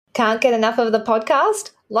Can't get enough of the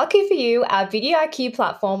podcast? Lucky for you, our Video IQ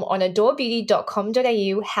platform on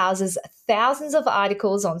adorebeauty.com.au houses thousands of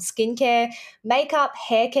articles on skincare, makeup,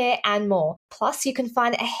 hair care, and more. Plus, you can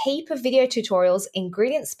find a heap of video tutorials,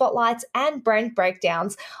 ingredient spotlights, and brand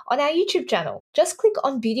breakdowns on our YouTube channel. Just click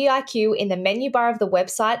on Beauty IQ in the menu bar of the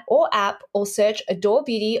website or app, or search Adore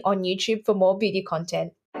Beauty on YouTube for more beauty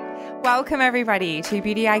content. Welcome, everybody, to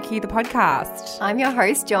Beauty IQ, the podcast. I'm your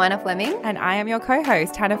host, Joanna Fleming. And I am your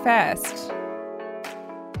co-host, Hannah First.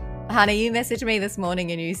 Hannah, you messaged me this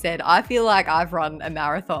morning and you said, I feel like I've run a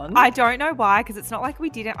marathon. I don't know why, because it's not like we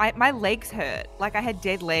didn't. My legs hurt. Like I had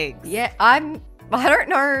dead legs. Yeah, I don't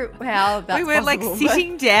know how that's We were possible,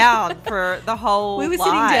 sitting down for the whole We were live.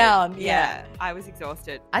 sitting down, Yeah, I was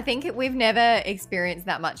exhausted. I think we've never experienced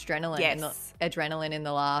that much adrenaline in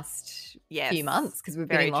the last few months because we've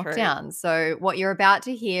been in lockdown. True. So what you're about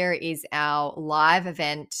to hear is our live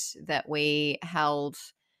event that we held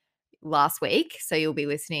last week. So you'll be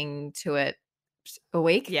listening to it a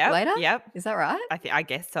week later? Yep. Is that right? I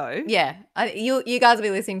guess so. Yeah. You guys will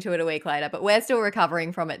be listening to it a week later, but we're still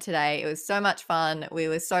recovering from it today. It was so much fun. We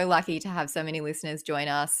were so lucky to have so many listeners join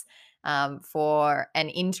us for an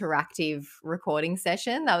interactive recording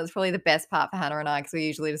session. That was probably the best part for Hannah and I because we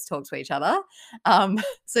usually just talk to each other.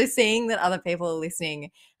 So seeing that other people are listening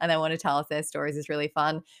and they want to tell us their stories is really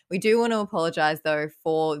fun. We do want to apologize though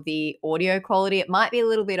for the audio quality. It might be a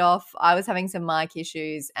little bit off. I was having some mic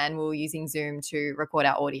issues and we were using Zoom to record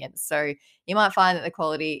our audience. So you might find that the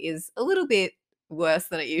quality is a little bit worse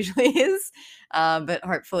than it usually is, but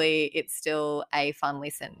hopefully it's still a fun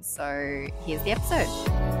listen. So here's the episode.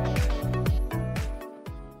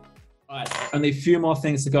 All right, only a few more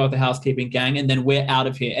things to go with the housekeeping, gang, and then we're out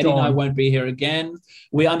of here. Eddie and I won't be here again.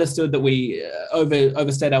 We understood that we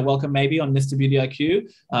overstayed our welcome maybe on Mr. Beauty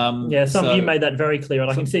IQ. Some of you made that very clear,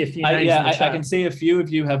 and I can see a few names in the chat. I can see a few of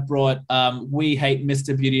you have brought "We Hate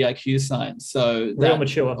Mr. Beauty IQ" signs. So real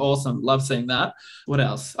mature. Awesome. Love seeing that. What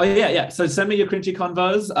else? Oh, yeah. So send me your cringy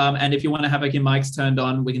convos, and if you want to have your mics turned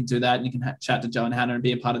on, we can do that, and you can chat to Joe and Hannah and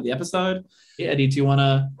be a part of the episode. Yeah, Eddie, do you want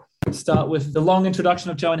to start with the long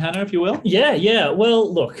introduction of Joe and Hannah, if you will? Yeah.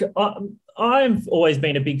 Well, look, I've always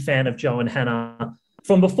been a big fan of Joe and Hannah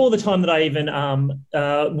from before the time that I even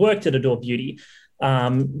worked at Adore Beauty.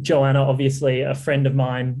 Joanna, obviously a friend of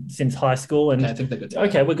mine since high school. And I think they're good.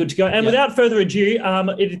 Okay, we're good to go. And without further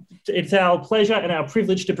adu, it's our pleasure and our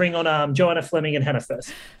privilege to bring on Joanna Fleming and Hannah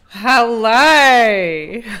First. Hello.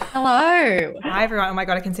 Hi, everyone. Oh, my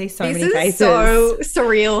God, I can see so many faces. This is so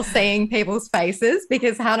surreal seeing people's faces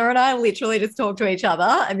because Hannah and I literally just talk to each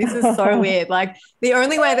other and this is so weird. Like the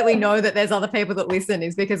only way that we know that there's other people that listen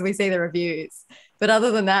is because we see the reviews. But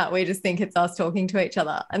other than that, we just think it's us talking to each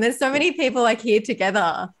other. And there's so many people here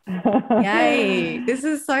together. Yay. This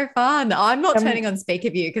is so fun. I'm not turning on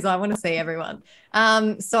speaker view because I want to see everyone.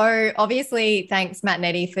 So obviously, thanks, Matt and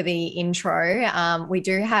Eddie, for the intro. We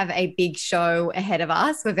do have a big show ahead of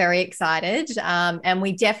us. We're very excited. And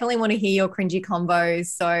we definitely want to hear your cringy combos.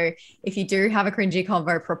 So if you do have a cringy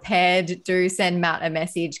convo prepared, do send Matt a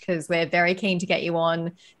message because we're very keen to get you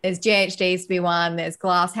on. There's GHDs to be won. There's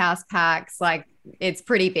glass house packs. It's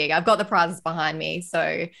pretty big. I've got the prizes behind me.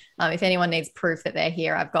 So if anyone needs proof that they're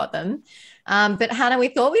here, I've got them. But Hannah, we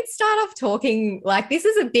thought we'd start off talking this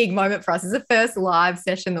is a big moment for us. It's the first live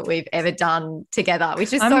session that we've ever done together,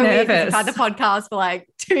 which is so weird because we've had the podcast for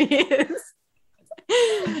 2 years.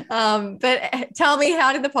 But tell me,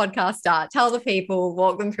 how did the podcast start? Tell the people,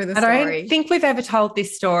 walk them through the story. I don't think we've ever told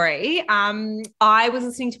this story. I was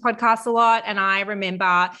listening to podcasts a lot and I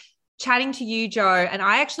remember chatting to you, Joe, and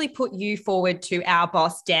I actually put you forward to our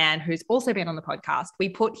boss, Dan, who's also been on the podcast. We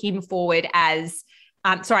put him forward I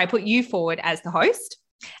put you forward as the host.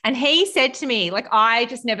 And he said to me, I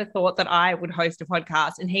just never thought that I would host a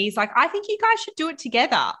podcast. And he's like, I think you guys should do it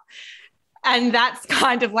together. And that's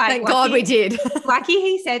kind of thank God we did. Lucky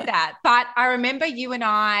he said that. But I remember you and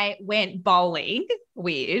I went bowling.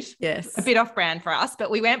 Weird. Yes. A bit off brand for us, but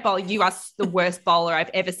we went bowling. You are the worst bowler I've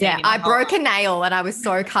ever seen. Yeah, I broke a nail and I was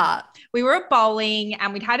so cut. We were at bowling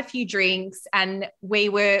and we'd had a few drinks and we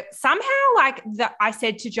were somehow I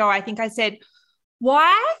said to Joe, I said,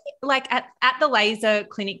 why, at the laser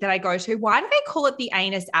clinic that I go to, why do they call it the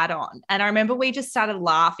anus add-on? And I remember we just started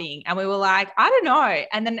laughing and we were like, I don't know.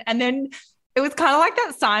 And then it was kind of like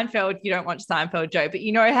that Seinfeld, you don't watch Seinfeld, Joe, but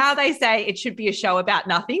you know how they say it should be a show about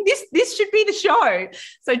nothing? This should be the show.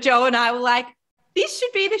 So Joe and I were like, this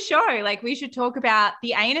should be the show. We should talk about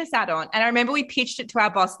the anus add-on. And I remember we pitched it to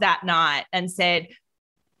our boss that night and said,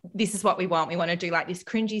 this is what we want. We want to do this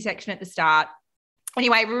cringy section at the start.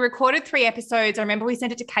 Anyway, we recorded 3 episodes. I remember we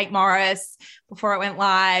sent it to Kate Morris before it went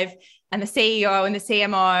live. and the CEO and the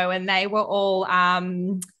CMO, and they were all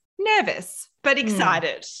nervous but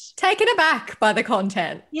excited. Taken aback by the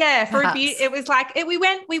content. Yeah, for perhaps. it was like we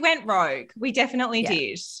went rogue. We definitely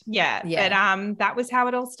did. Yeah. But that was how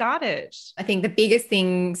it all started. I think the biggest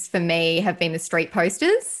things for me have been the street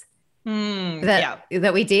posters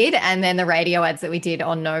that we did, and then the radio ads that we did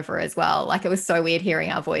on Nova as well. Like, it was so weird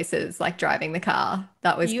hearing our voices like driving the car.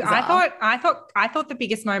 That was bizarre. I thought the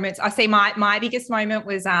biggest moments. I see my biggest moment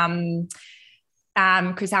was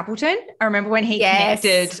Chris Appleton. I remember when he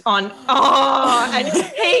connected on and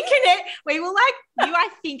we were like, you I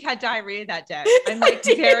think had diarrhea that day. I'm like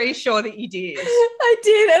very sure that you did. I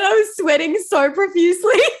did, and I was sweating so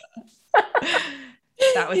profusely.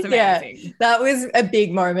 That was amazing. Yeah, that was a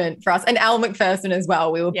big moment for us. And Al McPherson as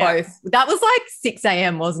well. We were both, that was like 6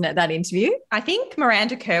 a.m, wasn't it, that interview? I think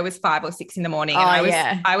Miranda Kerr was 5 or 6 in the morning. And I'm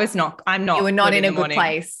not. You were not in a good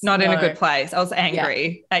place. Not in a good place. I was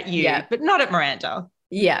angry at you, but not at Miranda.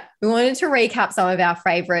 Yeah. We wanted to recap some of our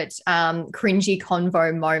favorite cringy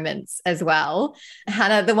convo moments as well.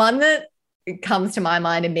 Hannah, the one that comes to my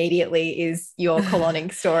mind immediately is your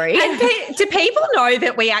colonic story. And do people know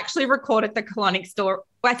that we actually recorded the colonic story?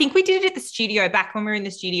 Well, I think we did it at the studio back when we were in the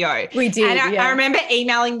studio. We did. And I remember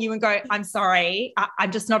emailing you and go, I'm sorry,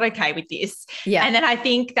 I'm just not okay with this. Yeah. And then I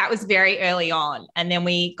think that was very early on. And then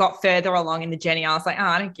we got further along in the journey. I was like,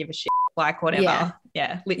 I don't give a shit. Like, whatever.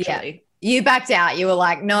 Yeah, literally. Yeah. You backed out. You were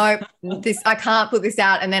like, no, I can't put this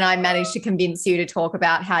out. And then I managed to convince you to talk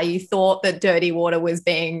about how you thought that dirty water was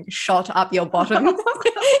being shot up your bottom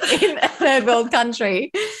in a third world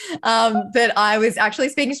country. But I was actually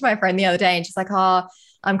speaking to my friend the other day, and she's like, oh,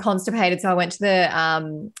 I'm constipated. So I went to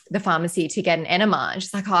the pharmacy to get an enema. And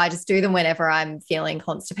she's like, oh, I just do them whenever I'm feeling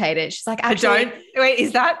constipated. She's like, actually,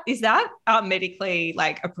 is that medically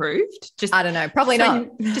like approved? Just I don't know, probably not.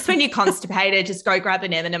 Just when you're constipated, just go grab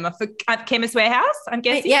an enema for Chemist Warehouse, I'm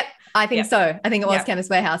guessing. Yep. I think so. I think it was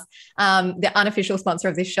Chemist Warehouse, the unofficial sponsor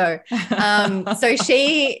of this show. So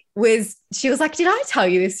she was like, did I tell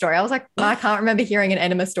you this story? I was like, I can't remember hearing an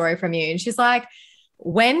enema story from you. And she's like,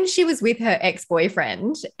 when she was with her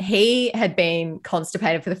ex-boyfriend, he had been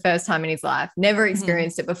constipated for the first time in his life, never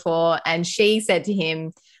experienced it before. And she said to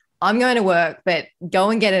him, I'm going to work, but go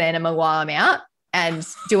and get an enema while I'm out and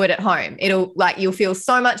do it at home. It'll like, you'll feel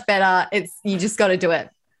so much better. You just got to do it.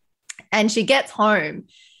 And she gets home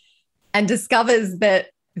and discovers that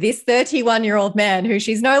this 31-year-old man who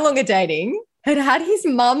she's no longer dating had his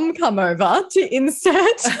mum come over to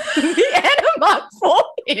insert the enema for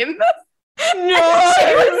him. No.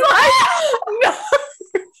 She was like, no,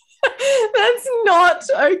 that's not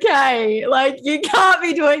okay. Like, you can't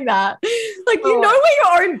be doing that. Like, you know where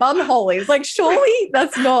your own bum hole is. Like, surely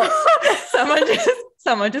that's not.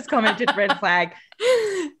 Someone just commented red flag.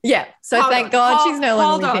 Yeah. So thank God she's no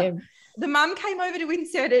longer with him. The mum came over to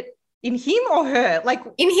insert it in him or her? Like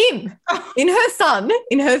in him, in her son,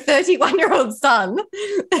 in her 31-year-old son.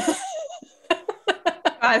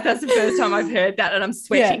 That's the first time I've heard that, and I'm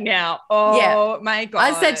sweating now. Oh my God.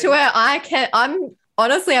 I said to her,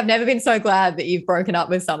 I've never been so glad that you've broken up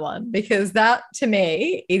with someone, because that to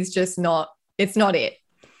me is just it's not it.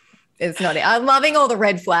 It's not it. I'm loving all the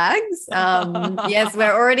red flags. Yes,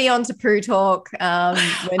 we're already on to poo talk. I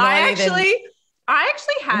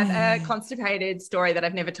actually had a constipated story that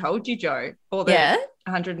I've never told you, Jo, or the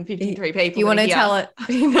 153 people. You want to tell it?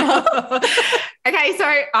 Okay, so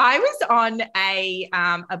I was on a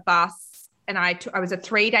bus, and I was a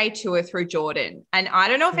 3-day tour through Jordan. And I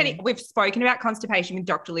don't know if we've spoken about constipation with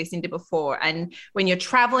Dr. Lucinda before. And when you're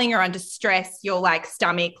traveling or under stress, your like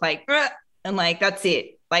stomach like, and like that's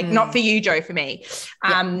it. Like not for you, Jo, for me.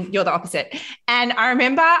 You're the opposite. And I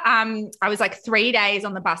remember I was like 3 days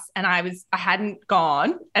on the bus, and I hadn't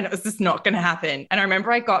gone, and it was just not going to happen. And I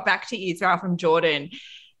remember I got back to Israel from Jordan,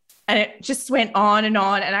 and it just went on and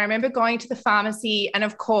on. And I remember going to the pharmacy, and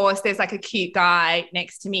of course there's like a cute guy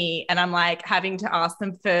next to me, and I'm like having to ask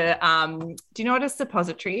them for, do you know what a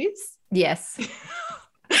suppository is? Yes,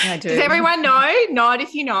 I do. Does everyone know? Nod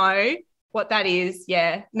if you know what that is.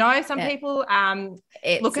 Yeah. No, some people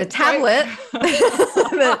it's look a at tablet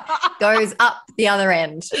that goes up the other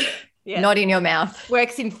end. Yeah. Not in your mouth.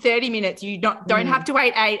 Works in 30 minutes. You don't have to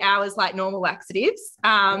wait 8 hours like normal laxatives.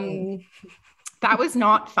 That was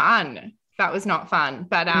not fun.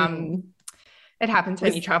 But it happens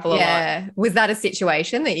when you travel a lot. Yeah. Was that a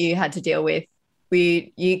situation that you had to deal with?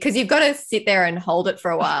 Because you've got to sit there and hold it for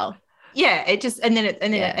a while. Yeah. It just and then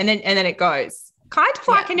it goes. Kind of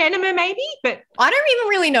like an enema, maybe, but I don't even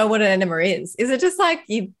really know what an enema is. Is it just like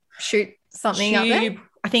you shoot something up there?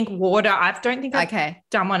 I think water. I don't think I've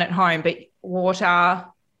done one at home, but water,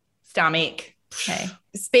 stomach. Okay.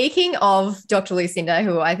 speaking of Dr. Lucinda,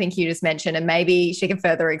 who I think you just mentioned, and maybe she can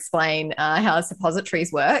further explain how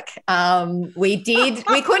suppositories work. We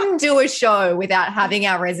couldn't do a show without having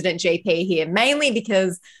our resident GP here, mainly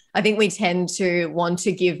because I think we tend to want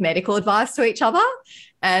to give medical advice to each other.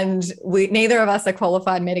 And neither of us are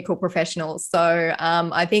qualified medical professionals. So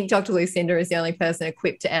I think Dr. Lucinda is the only person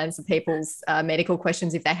equipped to answer people's medical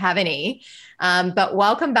questions if they have any. But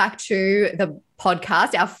welcome back to the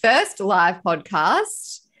podcast, our first live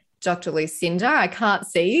podcast. Dr. Lucinda, I can't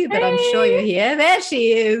see, but I'm sure you're here. There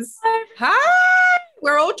she is. Hi,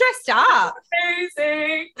 we're all dressed up.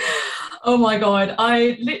 Amazing. Oh my God.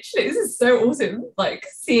 This is so awesome. Like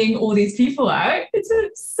seeing all these people out. It's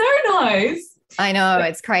so nice. I know,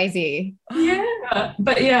 it's crazy. Yeah.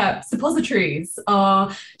 But yeah, suppositories are,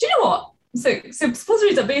 do you know what? So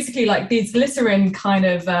suppositories are basically like these glycerin kind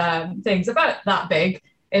of things about that big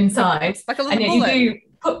inside. Like a little and bullet. you do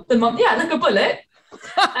put them on, like a bullet.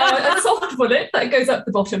 A soft bullet that goes up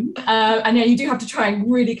the bottom. And yeah, you do have to try and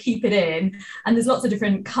really keep it in. And there's lots of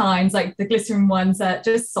different kinds, like the glycerin ones that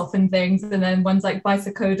just soften things, and then ones like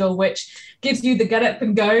bisocodal, which gives you the get up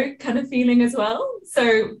and go kind of feeling as well.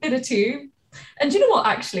 So bit of two. And do you know what,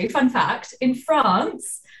 actually, fun fact, in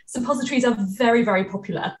France, suppositories are very, very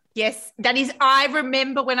popular. Yes, that is, I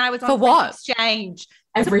remember when I was on For what? exchange.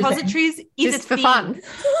 Everything. Suppositories is Just a for thing. fun.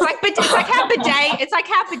 It's like how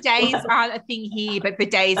bidets aren't a thing here, but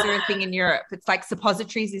bidets are a thing in Europe. It's like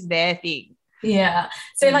suppositories is their thing. Yeah.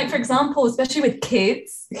 So like, for example, especially with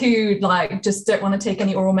kids who like just don't want to take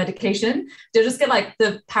any oral medication, they'll just get like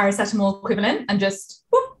the paracetamol equivalent and just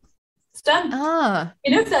whoop, it's done.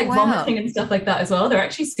 You know, for like vomiting and stuff like that as well, they're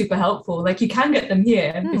actually super helpful. Like you can get them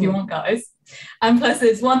here if you want, guys. And plus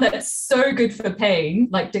there's one that's so good for pain,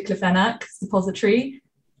 like diclofenac suppository.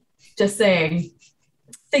 Just saying,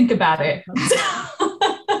 think about it. You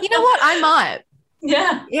know what? I might.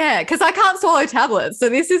 Yeah, because I can't swallow tablets. So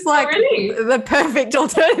this is like the perfect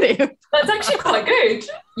alternative. That's actually quite good.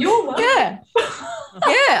 You're welcome.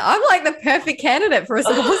 Yeah, I'm like the perfect candidate for a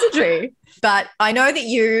suppository. But I know that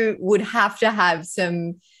you would have to have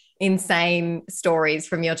some insane stories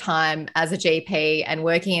from your time as a GP and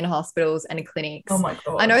working in hospitals and clinics. Oh my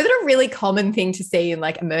God. I know that a really common thing to see in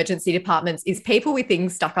like emergency departments is people with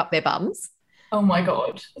things stuck up their bums. Oh my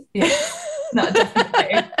God. Yeah. No,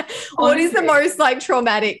 definitely. What is the most like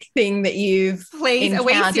traumatic thing that you've Please, are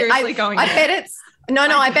we encountered? seriously going I there? bet it's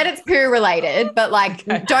I bet it's poo related, but like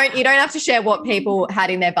you don't have to share what people had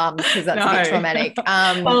in their bums because that's a bit traumatic.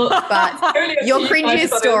 But your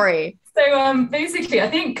cringiest story. So basically, I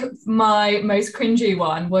think my most cringy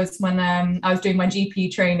one was when I was doing my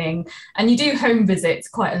GP training, and you do home visits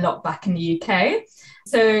quite a lot back in the UK.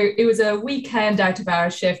 So it was a weekend out of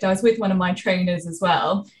hours shift. I was with one of my trainers as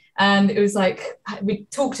well. And it was like, we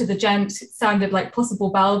talked to the gent, it sounded like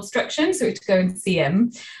possible bowel obstruction, so we had to go and see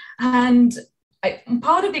him. And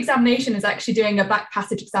part of the examination is actually doing a back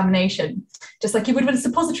passage examination, just like you would with a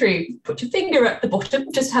suppository. Put your finger at the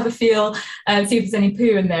bottom, just have a feel and see if there's any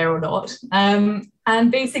poo in there or not. And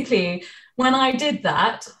basically, when I did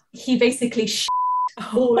that, he basically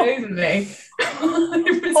all over me.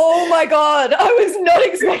 Oh my God, I was not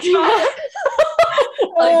expecting that.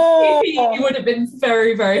 He would have been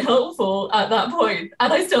very, very helpful at that point.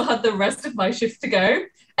 And I still had the rest of my shift to go.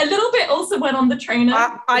 A little bit also went on the trainer.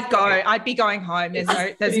 I'd be going home.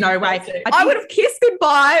 There's no way. I would have kissed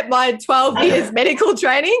goodbye my 12 years medical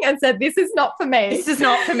training and said, this is not for me. This is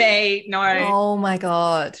not for me. No. Oh my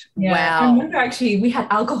God. Yeah. Wow. I remember actually we had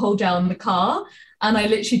alcohol gel in the car and I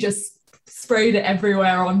literally just sprayed it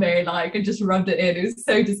everywhere on me, like, and just rubbed it in. It was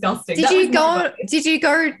so disgusting. Did you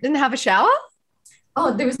go and have a shower?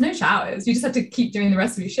 Oh, there was no showers. You just had to keep doing the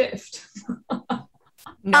rest of your shift.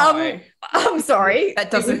 No. I'm sorry. That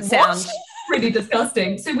doesn't sound pretty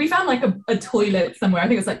disgusting. So we found like a toilet somewhere. I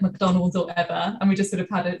think it was like McDonald's or whatever. And we just sort of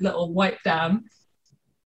had a little wipe down.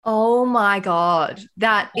 Oh my God.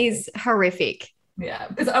 That is horrific. Yeah,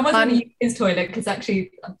 because I wasn't going to use his toilet because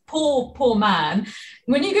actually, poor man.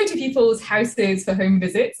 When you go to people's houses for home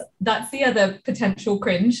visits, that's the other potential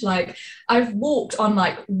cringe. Like I've walked on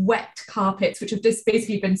like wet carpets, which have just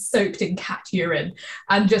basically been soaked in cat urine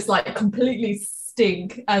and just like completely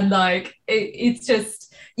stink. And like, it's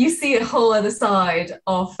just, you see a whole other side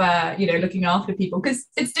of, looking after people because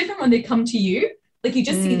it's different when they come to you. Like you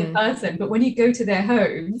just see the person, but when you go to their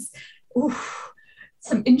homes,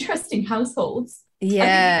 some interesting households.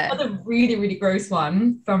 Yeah. Another really, really gross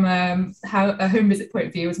one from a home visit point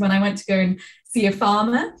of view was when I went to go and see a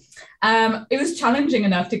farmer. It was challenging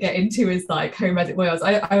enough to get into his like home visit Wales.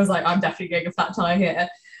 I was like, I'm definitely getting a flat tire here.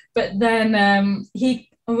 But then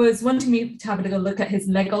he was wanting me to have a little look at his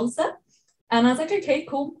leg ulcer. And I was like, okay,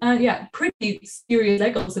 cool. Yeah, pretty serious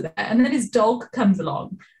leg ulcer there. And then his dog comes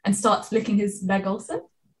along and starts licking his leg ulcer.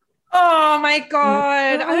 Oh my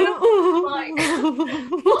God. I don't like,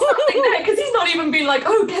 what's happening there? Because he's not even being like,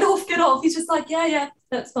 oh, get off. He's just like, yeah,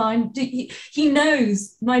 that's fine. He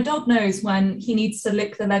knows, my dog knows when he needs to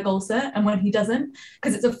lick the leg ulcer and when he doesn't,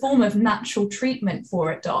 because it's a form of natural treatment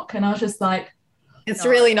for it, Doc. And I was just like, It's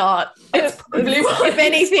really not. It's probably If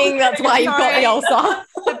anything, that's why you've got the ulcer.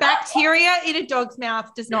 The bacteria in a dog's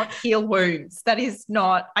mouth does not heal wounds. That is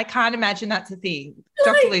not, I can't imagine that's a thing.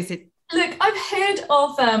 Dr. Lucid. Look, I've heard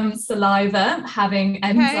of saliva having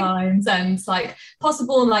enzymes and like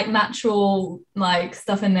possible like natural like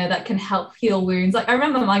stuff in there that can help heal wounds. Like I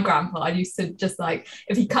remember my grandpa, I used to just like,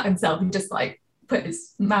 if he cut himself, he'd just like put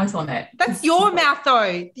his mouth on it. That's your mouth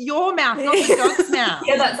though. Your mouth, not the dog's mouth.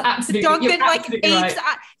 Yeah, that's absolutely. Dog that like absolutely eats,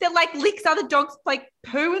 right. that like licks other dogs like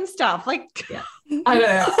poo and stuff. Like, yeah. I don't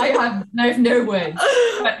know. I have no words.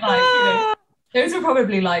 But like, you know, those are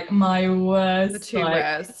probably like my worst. The two like,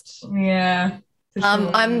 worst. Yeah. for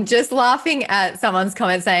sure. I'm just laughing at someone's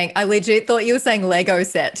comment saying, I legit thought you were saying Lego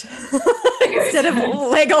set instead of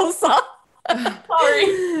leg ulcer. Sorry.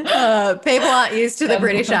 People aren't used to the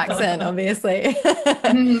British accent, obviously.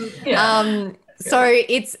 Yeah. So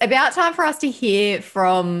it's about time for us to hear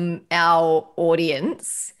from our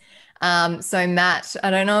audience. So Matt, I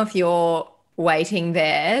don't know if you're waiting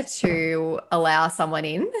there to allow someone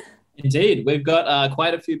in. Indeed, we've got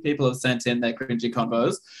quite a few people have sent in their cringy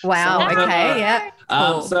combos. Wow. So, Okay. Yeah.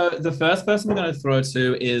 Cool. So the first person we're going to throw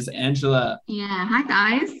to is Angela. Yeah, hi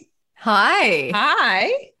guys. Hi.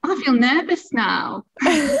 Hi. I feel nervous now.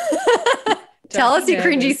 Tell us your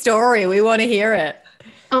cringy story. We want to hear it.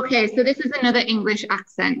 Okay, so this is another English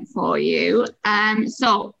accent for you.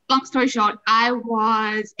 So long story short, I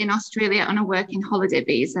was in Australia on a working holiday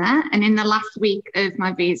visa, and in the last week of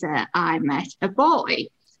my visa, I met a boy.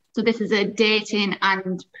 So this is a dating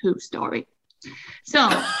and poo story. So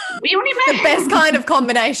we only met The best kind of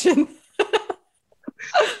combination.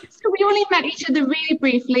 So we only met each other really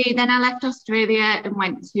briefly. Then I left Australia and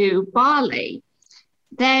went to Bali.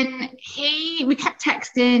 Then we kept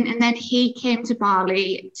texting, and then he came to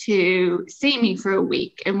Bali to see me for a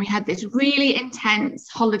week, and we had this really intense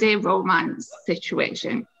holiday romance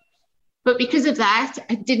situation. But because of that,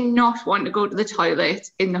 I did not want to go to the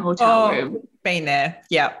toilet in the hotel room. Been there.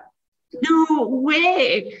 Yeah. No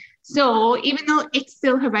way. So even though it's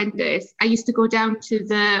still horrendous, I used to go down to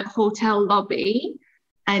the hotel lobby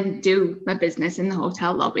and do my business in the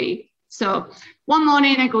hotel lobby. So one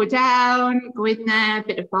morning I go down, go in there,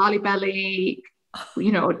 bit of barley belly,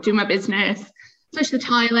 do my business, flush the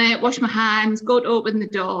toilet, wash my hands, go to open the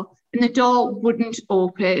door, and the door wouldn't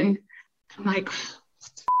open. I'm like, what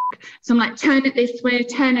the f-? So I'm like, turn it this way,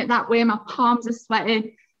 turn it that way. My palms are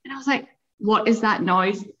sweating. And I was like, what is that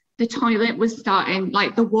noise? The toilet was starting,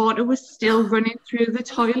 like the water was still running through the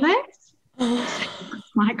toilet. Oh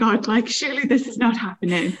my God, like surely this is not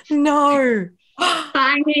happening. No.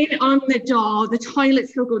 Banging on the door, the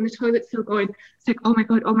toilet's still going. It's like, oh my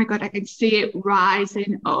God, I can see it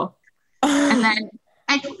rising up. And then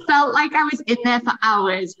I felt like I was in there for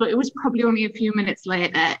hours, but it was probably only a few minutes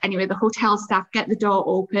later. Anyway, the hotel staff get the door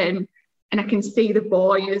open, and I can see the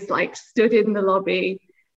boy is like stood in the lobby,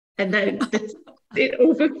 and then it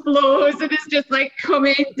overflows and it's just like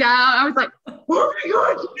coming down. I was like, oh my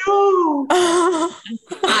God, no.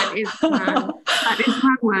 That is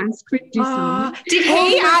my worst cringy song. Did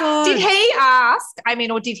he ask? I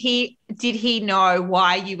mean, or did he know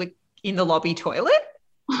why you were in the lobby toilet?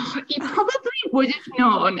 He probably would have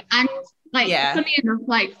known. And funny enough,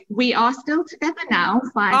 like we are still together now,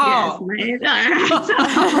 5 years later.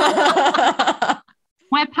 So,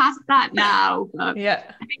 we're past that now. But I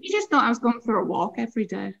think he just thought I was going for a walk every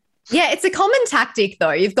day. Yeah, it's a common tactic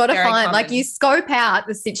though. You've got to Very find, common. like you scope out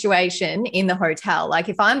the situation in the hotel. Like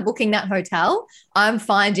if I'm booking that hotel, I'm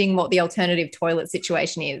finding what the alternative toilet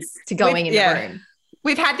situation is to going in the room.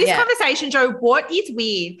 We've had this conversation, Joe. What is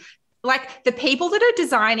weird? Like the people that are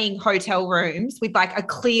designing hotel rooms with like a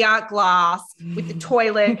clear glass with the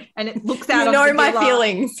toilet and it looks out You know onto the my villa.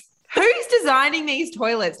 feelings. Who's designing these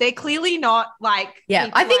toilets? They're clearly not like. Yeah,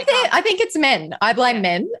 people I think like us. I think it's men. I blame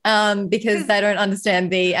men because they don't understand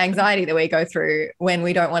the anxiety that we go through when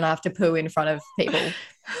we don't want to have to poo in front of people.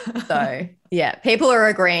 So yeah, people are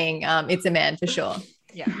agreeing. It's a man for sure.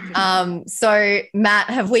 Yeah. So Matt,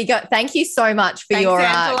 thank you so much for Thanks, your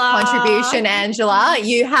Angela. contribution, Angela.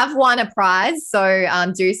 You have won a prize.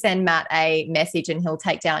 So do send Matt a message and he'll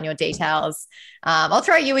take down your details. I'll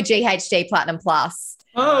throw you a GHD Platinum Plus.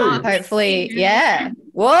 Oh, Hopefully, yeah.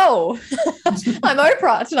 Whoa. I'm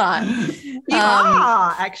Oprah tonight. You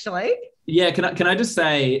are actually. Yeah, can I just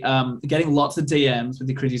say, getting lots of DMs with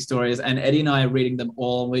the cringy stories, and Eddie and I are reading them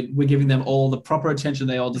all. We're giving them all the proper attention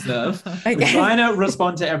they all deserve. Okay. We're trying to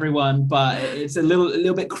respond to everyone, but it's a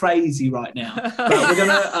little bit crazy right now. But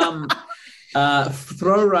we're gonna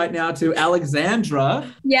throw right now to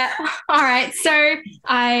Alexandra. Yeah. All right. So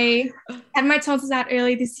I had my tonsils out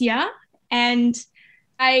early this year, and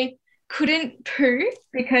I couldn't poo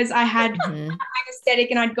because I had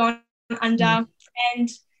anesthetic and I'd gone under, and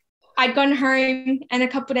I'd gone home, and a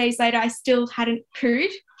couple of days later, I still hadn't pooed.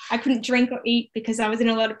 I couldn't drink or eat because I was in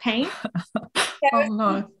a lot of pain. So Oh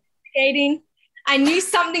no. I knew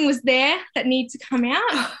something was there that needed to come out.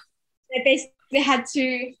 I basically had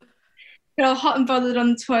to go hot and bothered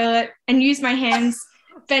on the toilet and use my hands,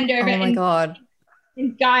 bend over, Oh my God.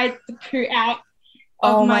 and guide the poo out.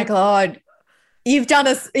 Oh my God. You've done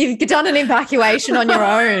an evacuation on your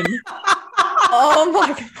own. Oh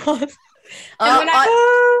my God. And when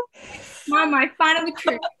Mom, I finally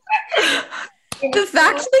pooped. The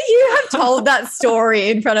fact that you have told that story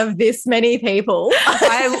in front of this many people,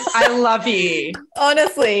 I love you.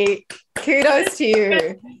 honestly, kudos to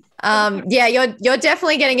you. Yeah, you're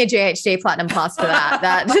definitely getting a GHD Platinum Plus for that.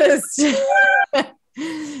 That just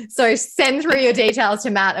so send through your details to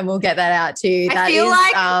Matt and we'll get that out to you. I feel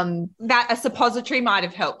like that a suppository might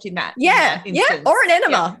have helped in that. yeah, instance. or an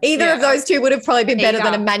enema. Yeah. Either of those two would have probably been better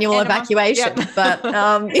than a manual Enema. evacuation. Yep. But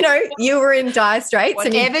you were in dire straits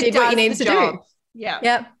and you Whatever did what you does needed the to job. do. Yeah.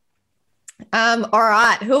 Yep. All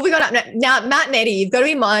right. Who have we got up now? Matt and Eddie, you've got to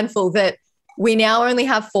be mindful that we now only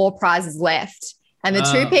have 4 prizes left. And the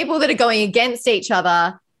 2 people that are going against each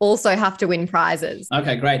other also have to win prizes.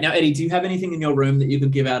 Okay, great. Now, Eddie, do you have anything in your room that you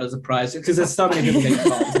could give out as a prize? Because there's so many people getting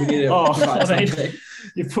involved. We need to provide something.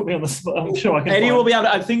 You've put me on the spot. I'm sure I can. Eddie will be able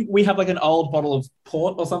to, I think we have like an old bottle of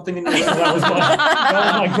port or something in your room.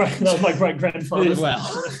 that was my great grandfather.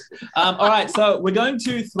 Well, all right. So we're going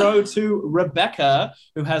to throw to Rebecca,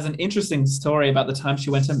 who has an interesting story about the time she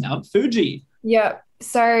went to Mount Fuji. Yeah.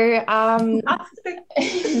 So,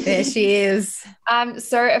 There she is.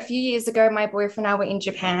 so a few years ago, my boyfriend and I were in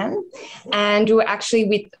Japan, and we were actually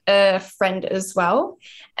with a friend as well.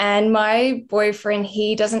 And my boyfriend,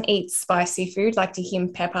 he doesn't eat spicy food. Like, to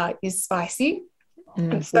him, pepper is spicy. So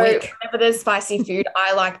whenever there's spicy food,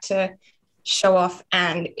 I like to show off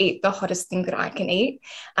and eat the hottest thing that I can eat.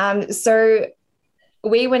 So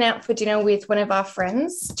we went out for dinner with one of our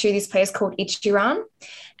friends to this place called Ichiran,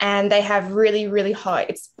 and they have really, really hot.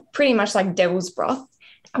 It's pretty much like devil's broth.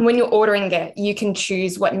 And when you're ordering it, you can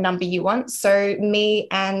choose what number you want. So me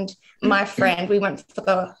and my friend, we went for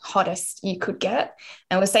the hottest you could get.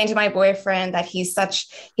 And we're saying to my boyfriend that he's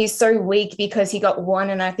so weak because he got 1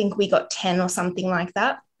 and I think we got 10 or something like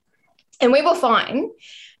that. And we were fine.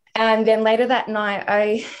 And then later that night,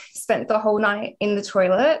 I spent the whole night in the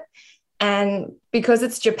toilet. And because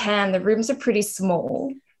it's Japan, the rooms are pretty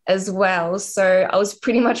small as well. So I was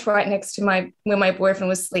pretty much right next to where my boyfriend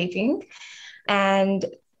was sleeping. And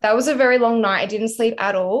that was a very long night. I didn't sleep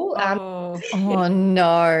at all. Oh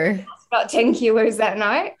no. About 10 kilos that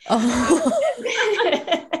night. Oh.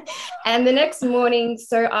 And the next morning,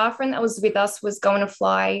 so our friend that was with us was going to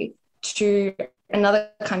fly to another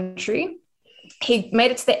country. He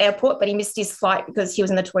made it to the airport, but he missed his flight because he was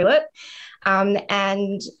in the toilet.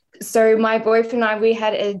 And so my boyfriend and I, we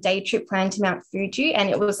had a day trip planned to Mount Fuji, and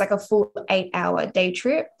it was like a full 8-hour day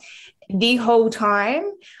trip. The whole time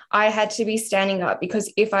I had to be standing up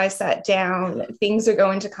because if I sat down, things were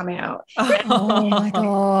going to come out. Oh my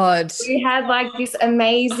God. We had like this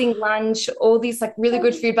amazing lunch, all these like really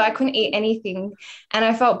good food, but I couldn't eat anything. And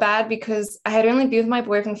I felt bad because I had only been with my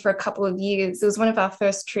boyfriend for a couple of years. It was one of our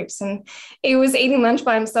first trips, and he was eating lunch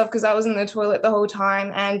by himself because I was in the toilet the whole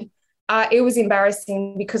time. And it was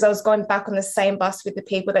embarrassing because I was going back on the same bus with the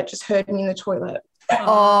people that just heard me in the toilet.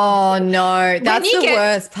 Oh no, that's the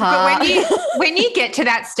worst part. But when you get to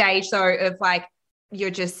that stage though of like you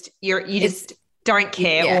just don't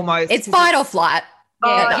care almost. It's fight or flight.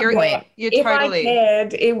 Yeah, at that point. You're If totally. I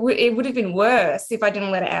cared, it would have been worse if I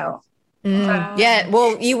didn't let it out. Yeah,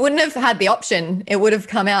 well, you wouldn't have had the option. It would have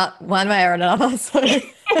come out one way or another. So.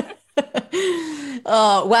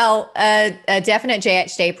 Oh, well, a definite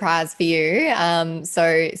GHD prize for you.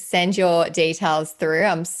 So send your details through.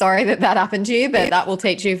 I'm sorry that happened to you, but that will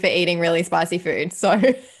teach you for eating really spicy food. So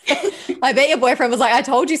I bet your boyfriend was like, I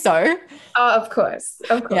told you so. Oh, of course.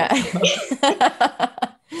 Yeah.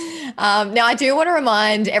 Now, I do want to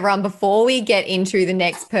remind everyone before we get into the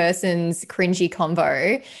next person's cringy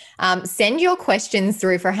convo, send your questions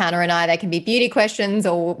through for Hannah and I. They can be beauty questions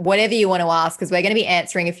or whatever you want to ask, because we're going to be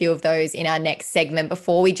answering a few of those in our next segment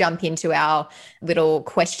before we jump into our little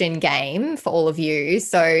question game for all of you.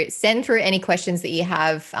 So send through any questions that you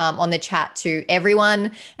have on the chat to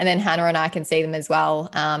everyone, and then Hannah and I can see them as well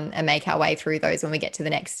and make our way through those when we get to the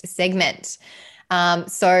next segment.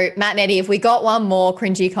 So Matt and Eddie, if we got one more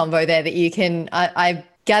cringy convo there that you can, I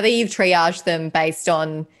gather you've triaged them based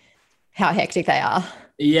on how hectic they are.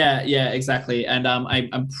 Yeah, exactly. And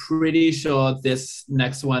I'm pretty sure this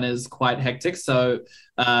next one is quite hectic. So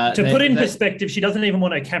to put in perspective, she doesn't even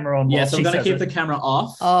want her camera on. Yeah, so I'm going to keep the camera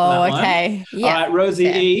off. Oh, okay. Yeah. All right, Rosie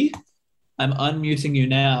E, I'm unmuting you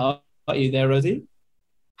now. Are you there, Rosie?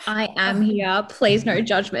 I am here. Please, no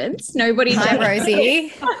judgments. Nobody. Hi,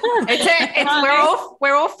 Rosie.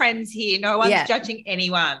 We're all friends here. No one's judging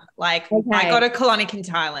anyone. Like, okay. I got a colonic in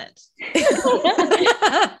Thailand.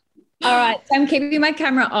 All right, so I'm keeping my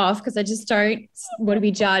camera off because I just don't want to be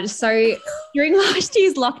judged. So during last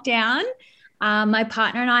year's lockdown, my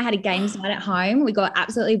partner and I had a games night at home. We got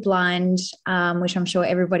absolutely blind, which I'm sure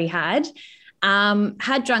everybody had.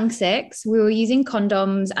 Had drunk sex. We were using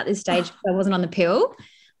condoms at this stage because I wasn't on the pill.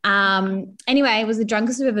 Anyway, it was the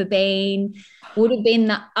drunkest we've ever been. Would have been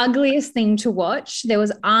the ugliest thing to watch. There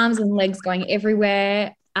was arms and legs going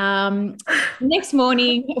everywhere. Next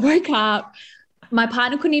morning, I woke up. My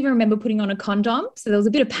partner couldn't even remember putting on a condom, so there was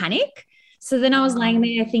a bit of panic. So then I was laying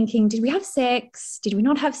there thinking, did we have sex? Did we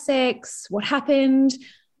not have sex? What happened?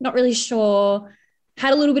 Not really sure.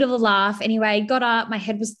 Had a little bit of a laugh. Anyway, got up, my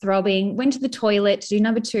head was throbbing, went to the toilet to do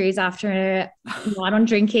number twos after a night on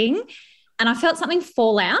drinking, and I felt something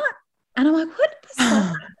fall out. And I'm like, what was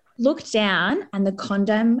that? Looked down and the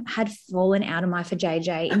condom had fallen out of my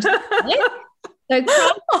vajayjay into the toilet. So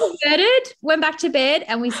converted, went back to bed,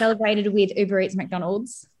 and we celebrated with Uber Eats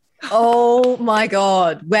McDonald's. Oh my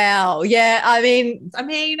God. Wow. Yeah. I mean,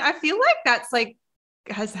 I feel like that's like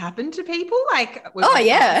has happened to people. Like, oh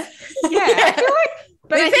yeah. Yeah. I feel like,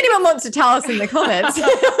 but if anyone wants to tell us in the comments.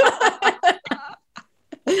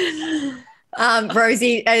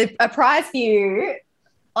 Rosie, a prize for you.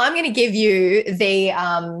 I'm going to give you the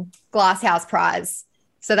Glasshouse prize.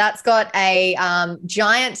 So that's got a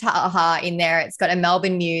giant taha in there. It's got a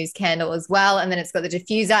Melbourne News candle as well. And then it's got the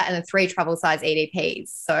diffuser and the 3 travel size EDPs.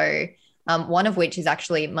 So one of which is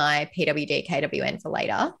actually my PWD KWN for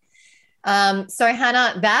later. So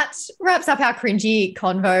Hannah, that wraps up our cringy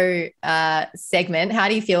convo segment. How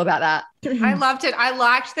do you feel about that? I loved it. I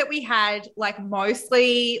liked that we had like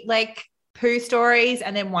mostly like poo stories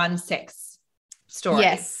and then one sex story.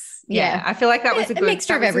 Yes. Yeah, I feel like that was a good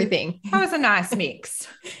mixture of everything. That was a nice mix.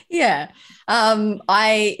 Yeah.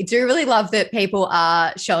 I do really love that people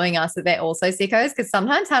are showing us that they're also sickos, because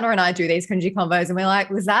sometimes Hannah and I do these cringy combos and we're like,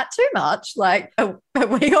 was that too much? Like, are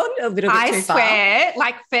we gone a little bit too far? I swear,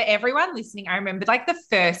 like for everyone listening, I remember like the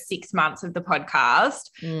first 6 months of the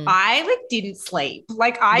podcast, I like didn't sleep.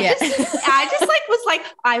 Like I just like was like,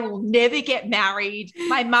 I will never get married.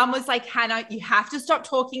 My mum was like, Hannah, you have to stop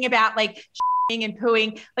talking about like and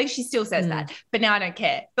pooing. Like she still says that, but now I don't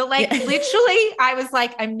care. But like literally I was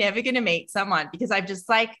like, I'm never going to meet someone because I've just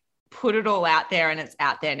like put it all out there and it's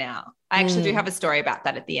out there now. I actually do have a story about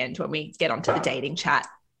that at the end when we get onto the dating chat.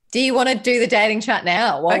 Do you want to do the dating chat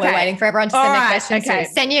now while we're waiting for everyone to send their questions?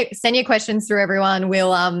 Okay. Send your questions through, everyone.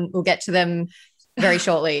 We'll get to them very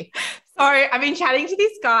shortly. So I've been chatting to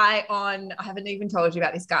this guy I haven't even told you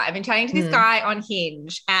about this guy. I've been chatting to this guy on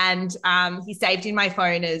Hinge, and he saved in my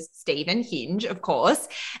phone as Stephen Hinge, of course.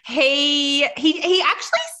 He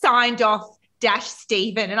actually signed off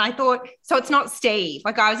 -Stephen, and I thought, so it's not Steve.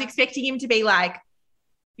 Like I was expecting him to be like,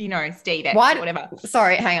 you know, Steve X or whatever.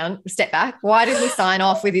 Sorry, hang on, step back. Why did he sign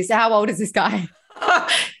off with this? How old is this guy?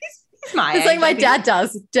 He's my it's age, like my dad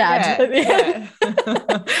does. Dad. Yeah.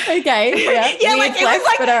 Okay. Yeah. Like it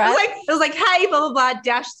was like, hey, blah blah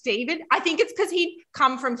blah -Stephen. I think it's because he'd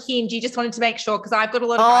come from Hinge. He just wanted to make sure, because I've got a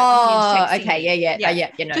lot of guys on Hinge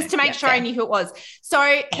texting okay, me. Just to make sure I knew who it was. So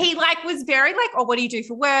he like was very like, oh, what do you do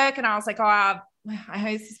for work? And I was like, oh, I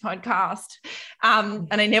host this podcast.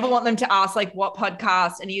 And I never want them to ask like what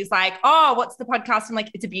podcast. And he's like, oh, what's the podcast? I'm like,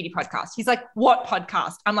 it's a beauty podcast. He's like, what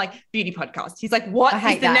podcast? I'm like, beauty podcast. He's like, what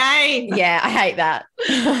is the name? Yeah, I hate that.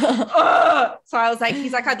 So I was like,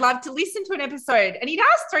 he's like, I'd love to listen to an episode. And he'd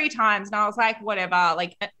asked 3 times. And I was like, whatever,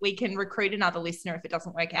 like we can recruit another listener if it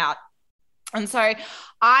doesn't work out. And so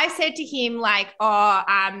I said to him, like,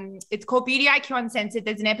 it's called Beauty IQ Uncensored.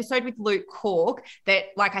 There's an episode with Luke Cork that,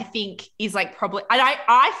 like, I think is like probably, and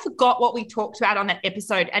I forgot what we talked about on that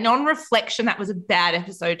episode. And on reflection, that was a bad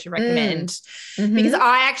episode to recommend because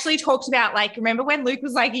I actually talked about, like, remember when Luke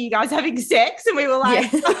was like, are you guys having sex? And we were like,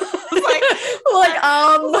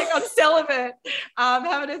 I'm celibate,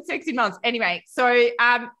 haven't had sex in months. Anyway, so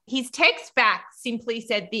his text back simply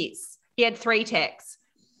said this. He had 3 texts.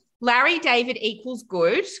 Larry David equals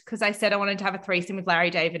good, because I said I wanted to have a threesome with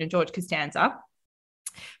Larry David and George Costanza.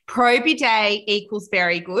 Pro bidet equals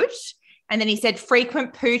very good. And then he said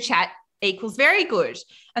frequent poo chat equals very good.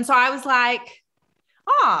 And so I was like,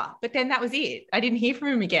 but then that was it. I didn't hear from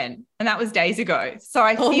him again. And that was days ago. So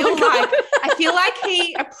I feel like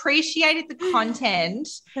he appreciated the content,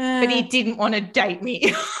 but he didn't want to date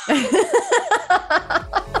me.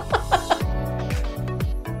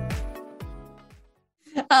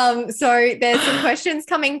 So there's some questions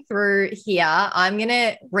coming through here. I'm going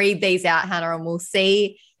to read these out, Hannah, and we'll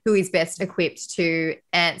see who is best equipped to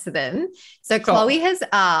answer them. So Chloe has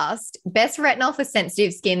asked, best retinol for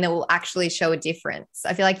sensitive skin that will actually show a difference.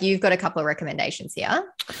 I feel like you've got a couple of recommendations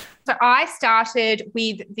here. So I started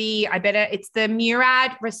with it's the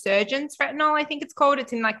Murad Resurgence retinol, I think it's called.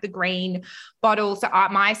 It's in like the green bottle. So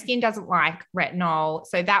my skin doesn't like retinol.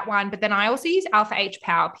 So that one, but then I also use Alpha H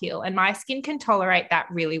Power Peel and my skin can tolerate that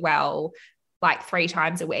really well, like 3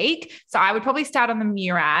 times a week. So I would probably start on the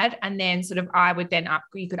Murad and then I would then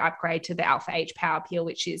you could upgrade to the Alpha H Power Peel,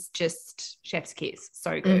 which is just chef's kiss.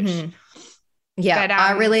 So good. Mm-hmm. Yeah. But,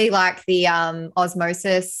 I really like the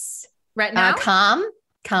Osmosis retinol. Calm.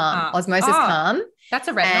 Osmosis Calm. That's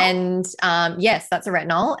a retinol. And yes, that's a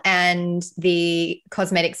retinol. And the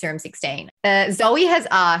Cosmetic Serum 16. Zoe has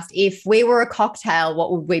asked, if we were a cocktail,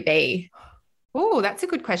 what would we be? Oh, that's a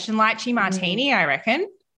good question. Lychee martini, I reckon.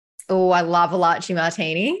 Oh, I love a lychee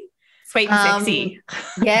martini. Sweet and sexy.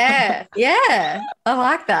 Yeah. I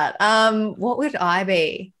like that. What would I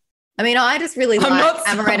be? I mean, I just really like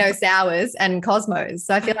amaretto sours and Cosmos.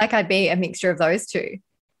 So I feel like I'd be a mixture of those two.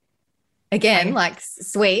 Again, like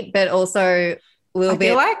sweet, but also a little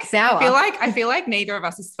bit sour. I feel like neither of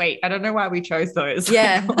us is sweet. I don't know why we chose those.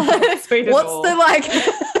 Yeah. Sweet at all.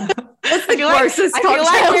 What's the grossest cocktail?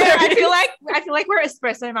 I feel like we're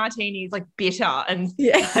espresso martinis, like bitter and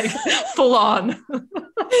like, full on.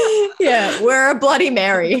 Yeah, we're a Bloody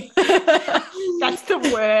Mary. That's the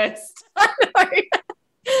worst. I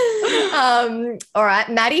know. All right.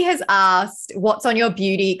 Maddie has asked, what's on your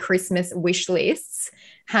beauty Christmas wish lists?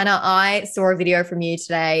 Hannah, I saw a video from you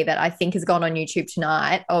today that I think has gone on YouTube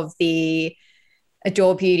tonight of the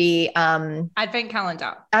Adore Beauty advent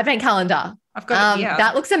calendar. I've got it here.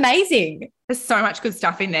 That looks amazing. There's so much good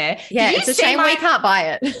stuff in there. Yeah, it's a shame we can't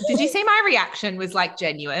buy it. Did you see my reaction was like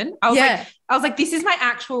genuine? I was like, this is my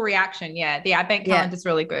actual reaction. Yeah, the advent calendar is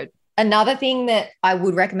really good. Another thing that I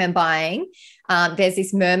would recommend buying, there's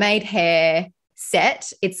this mermaid hair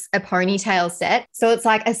set. It's a ponytail set. So it's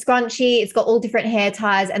like a scrunchie. It's got all different hair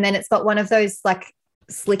ties. And then it's got one of those like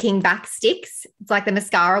slicking back sticks. It's like the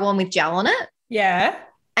mascara one with gel on it. Yeah.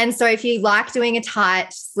 And so if you like doing a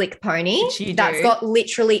tight, slick pony, that's got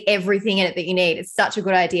literally everything in it that you need. It's such a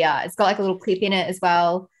good idea. It's got like a little clip in it as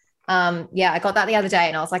well. I got that the other day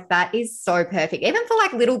and I was like, that is so perfect. Even for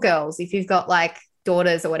like little girls, if you've got like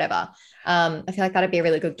daughters or whatever, I feel like that'd be a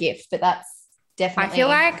really good gift. But that's definitely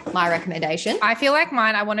my recommendation. I feel like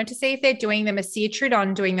mine, I wanted to see if they're doing them a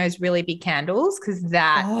Trudon doing those really big candles because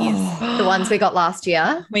that is the ones we got last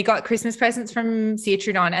year. We got Christmas presents from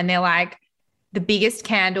Trudon and they're like the biggest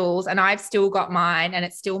candles and I've still got mine and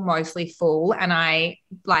it's still mostly full and I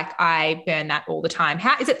burn that all the time.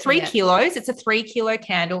 How is it 3 kilos? It's a 3 kilo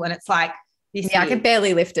candle and it's like this. Yeah, I can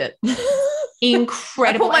barely lift it.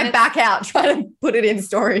 Incredible. I put my back out trying to put it in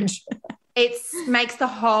storage. It makes the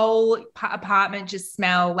whole apartment just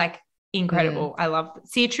smell like incredible. I love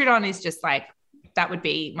it. Trudon is just like, that would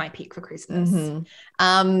be my pick for Christmas.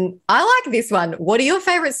 Mm-hmm. I like this one. What are your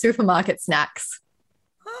favorite supermarket snacks?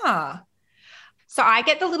 So I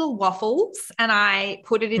get the little waffles and I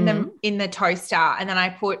put it in the toaster and then I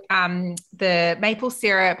put the maple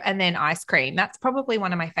syrup and then ice cream. That's probably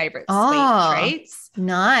one of my favorite sweet treats.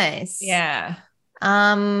 Nice. Yeah.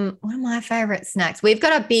 One of my favorite snacks. We've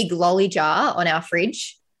got a big lolly jar on our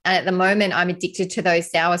fridge and at the moment I'm addicted to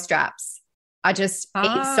those sour straps. I just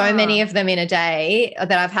eat so many of them in a day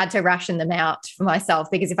that I've had to ration them out for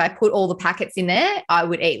myself because if I put all the packets in there, I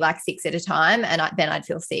would eat like 6 at a time and then I'd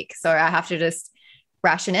feel sick. So I have to just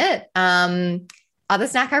ration it. Other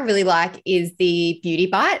snack I really like is the Beauty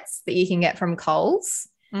Bites that you can get from Coles.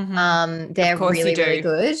 They're Of course really, you do. really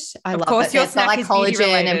good. I Of love course it. your They've got snack like is beauty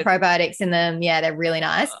collagen and related. probiotics in them. Yeah, they're really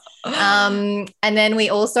nice. And then we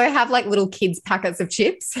also have like little kids packets of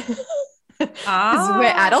chips. Because we're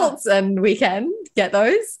adults and we can get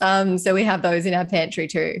those. So we have those in our pantry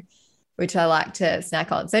too, which I like to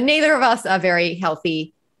snack on. So neither of us are very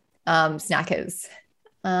healthy snackers.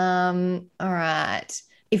 All right.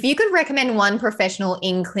 If you could recommend one professional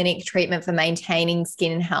in-clinic treatment for maintaining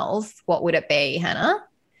skin health, what would it be, Hannah?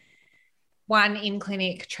 One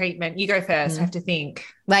in-clinic treatment. You go first. I have to think.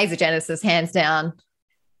 Laser Genesis, hands down.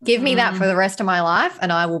 Give me that for the rest of my life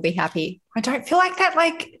and I will be happy. I don't feel like that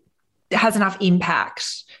has enough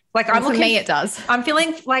impact. Like For me, it does. I'm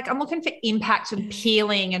feeling like I'm looking for impact and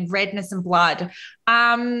peeling and redness and blood.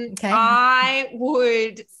 I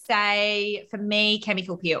would say for me,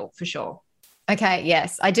 chemical peel for sure. Okay,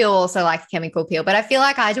 yes. I do also like chemical peel, but I feel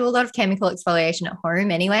like I do a lot of chemical exfoliation at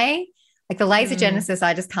home anyway. Like the Laser Genesis,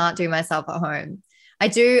 I just can't do myself at home.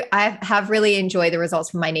 I have really enjoyed the results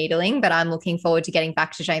from my needling, but I'm looking forward to getting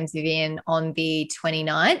back to James Vivian on the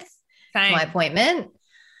 29th, my appointment.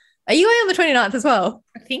 Are you going on the 29th as well?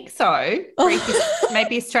 I think so.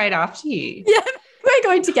 Maybe straight after you. Yeah, we're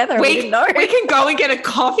going together. We didn't know. We can go and get a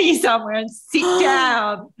coffee somewhere and sit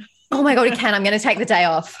down. Oh my God, we can. I'm going to take the day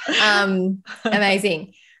off.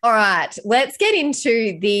 Amazing. All right, let's get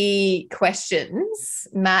into the questions.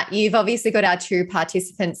 Matt, you've obviously got our two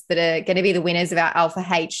participants that are going to be the winners of our Alpha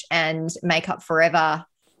H and Makeup Forever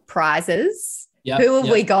prizes. Who have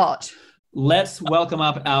we got? Let's welcome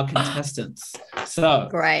up our contestants. So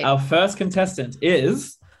great. Our first contestant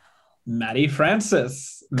is Maddie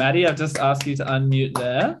Francis. Maddie, I've just asked you to unmute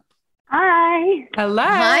there. Hi. Hello.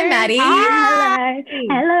 Hi, Maddie. Hi.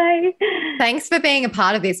 Hello. Thanks for being a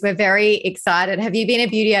part of this. We're very excited. Have you been a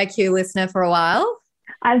Beauty IQ listener for a while?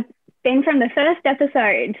 I've been from the first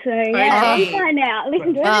episode. So, yeah, I'm fine now.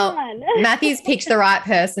 Listen to everyone. Matthew's picked the right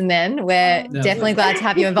person then. We're definitely glad to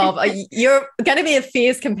have you involved. You're going to be a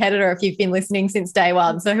fierce competitor if you've been listening since day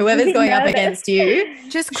one. So whoever's going up against you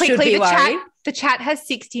just should quickly, be worried. the chat has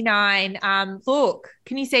 69. Look,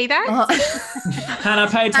 can you see that? Hannah,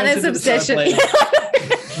 pay attention Hannah's to the show, obsession. please.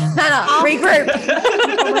 Hannah, regroup.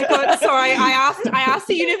 Oh my God, sorry. I asked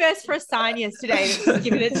the universe for a sign yesterday. It's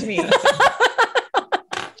given it to me.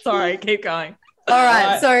 Sorry, keep going. All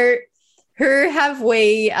right. So who have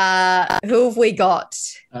we got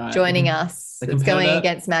joining us The that's going competitor.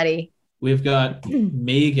 against Maddie? We've got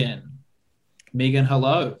Megan. Megan,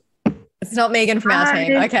 hello. It's not Megan from our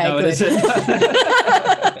team. Okay, No, it good. isn't.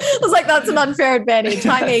 I was like, that's an unfair advantage.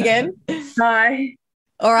 Hi, Megan. Hi.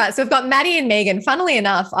 All right, so we've got Maddie and Megan. Funnily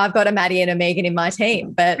enough, I've got a Maddie and a Megan in my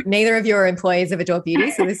team, but neither of you are employees of Adore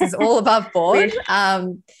Beauty, so this is all above board.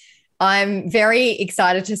 I'm very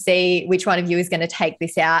excited to see which one of you is going to take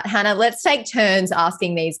this out. Hannah, let's take turns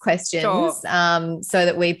asking these questions so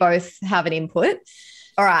that we both have an input.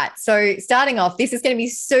 All right, so starting off, this is going to be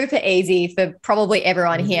super easy for probably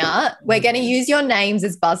everyone here. We're going to use your names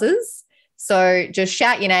as buzzers, so just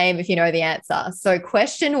shout your name if you know the answer. So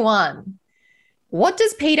question one, what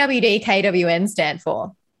does PWDKWN stand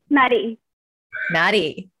for? Maddie.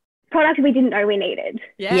 Maddie. Product we didn't know we needed.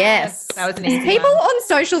 Yes. That was an easy People one. on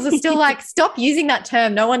socials are still like, stop using that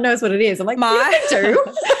term. No one knows what it is. I'm like, My- do.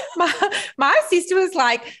 My sister was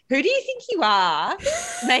like, who do you think you are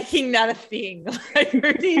making that a thing? Like,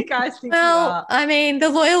 who do you guys think you Well, are? I mean, the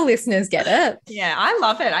loyal listeners get it. Yeah, I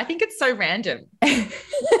love it. I think it's so random.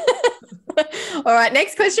 All right.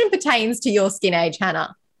 Next question pertains to your skin age,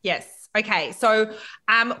 Hannah. Yes. Okay. So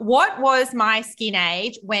what was my skin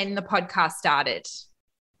age when the podcast started?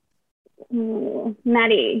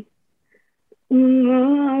 Maddie. I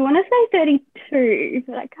want to say 32,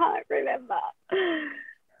 but I can't remember.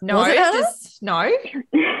 No. Was it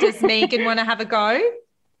Hannah? Does Megan want to have a go?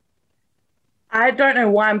 I don't know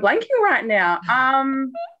why I'm blanking right now.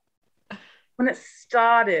 When it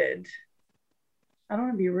started, I don't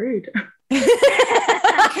want to be rude.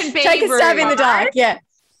 Can be Take a stab in the rude. dark. Yeah.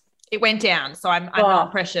 It went down, so I'm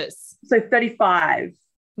not precious. So 35.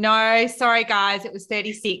 No, sorry guys, it was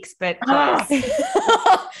 36, but close.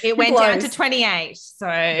 It went down to 28. So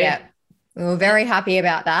yeah. We were very happy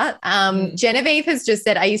about that. Genevieve has just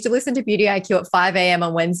said, I used to listen to Beauty IQ at 5 a.m.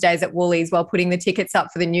 on Wednesdays at Woolies while putting the tickets up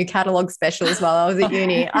for the new catalogue specials while I was at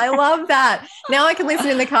uni. I love that. Now I can listen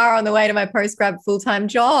in the car on the way to my post-grad full-time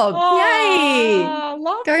job. Yay.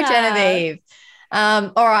 Love Go that. Genevieve.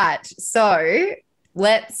 All right. So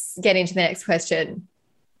let's get into the next question.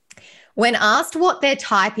 When asked what their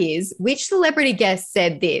type is, which celebrity guest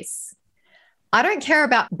said this? I don't care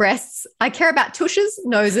about breasts. I care about tushes,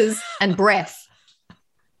 noses, and breath.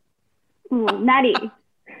 Maddie.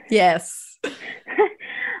 Yes.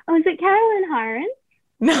 Oh, is it Carolyn Hiron?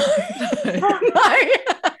 No.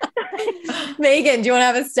 Megan, do you want to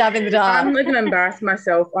have a stab in the dark? I'm not going to embarrass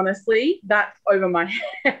myself, honestly. That's over my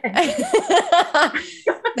head.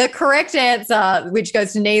 The correct answer, which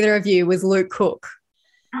goes to neither of you, was Luke Cook.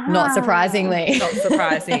 Not surprisingly. Not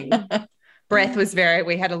surprising. Breath was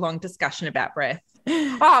we had a long discussion about breath.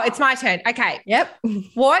 Oh, it's my turn. Okay. Yep.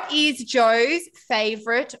 What is Joe's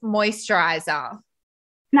favorite moisturizer?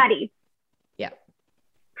 Maddie. Yep.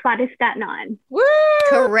 Phytostat 9. Woo!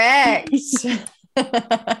 Correct.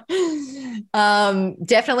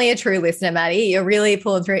 Definitely a true listener, Maddie. You're really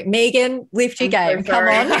pulling through. Megan, lift your game. So Come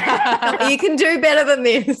on. You can do better than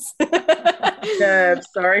this.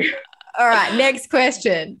 Sorry. All right, next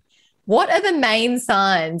question. What are the main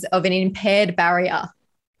signs of an impaired barrier?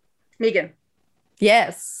 Megan.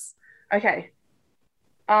 Yes. Okay.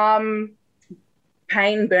 Pain,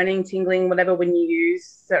 burning, tingling, whatever when you use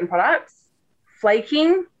certain products.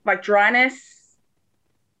 Flaking, like dryness.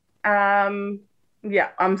 Yeah,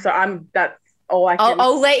 that's all I can.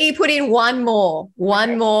 I'll let you put in one more,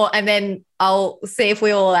 and then I'll see if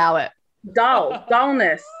we'll allow it.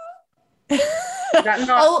 Dullness. That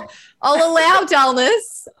not... I'll allow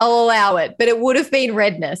dullness. I'll allow it, but it would have been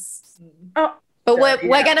redness. Oh, but we're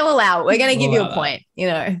going to allow it. We're going to give you a point. You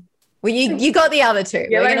know, well, you got the other two.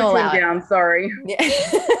 Yeah, we're going to allow it. Down. Sorry.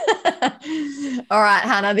 Yeah. All right,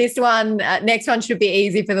 Hannah. This one, next one should be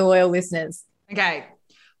easy for the loyal listeners. Okay.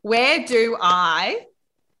 Where do I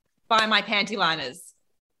buy my panty liners?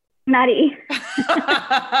 Maddie.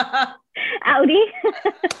 Aldi.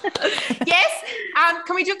 Yes.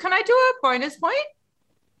 Can I do a bonus point?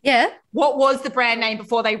 Yeah. What was the brand name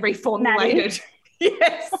before they reformulated?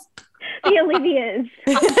 Yes. The Olivia's.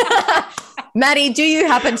 Maddie, do you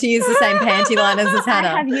happen to use the same panty liners as Hannah?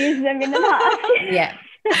 I have used them in the past. Yeah.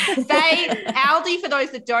 Aldi, for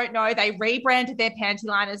those that don't know, they rebranded their panty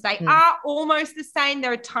liners. They are almost the same.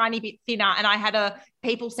 They're a tiny bit thinner. And I had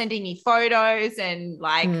people sending me photos and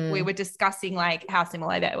we were discussing how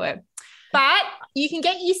similar they were. But you can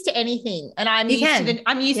get used to anything. And I'm used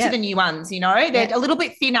to the new ones, They're a little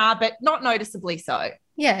bit thinner, but not noticeably so.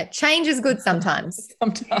 Yeah. Change is good sometimes.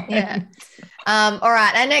 Yeah. All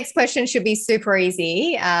right. Our next question should be super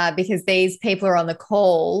easy because these people are on the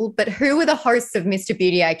call. But who were the hosts of Mr.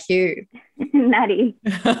 Beauty IQ? Maddie.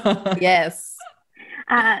 Yes.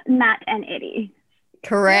 Matt and Eddie.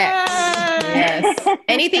 Correct. Yes.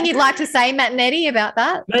 Anything you'd like to say, Matt and Eddie, about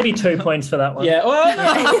that? Maybe 2 points for that one. Yeah.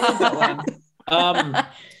 Well,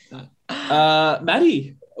 no,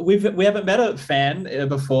 Maddie, we haven't met a fan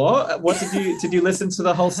before. What did you listen to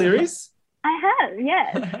the whole series? I have,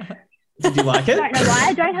 yes. Did you like it? I don't know why.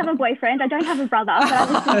 I don't have a boyfriend. I don't have a brother, but I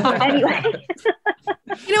listen to it anyway.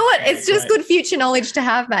 You know what? It's just good future knowledge to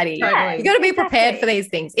have, Maddie. Yeah, you got to be prepared for these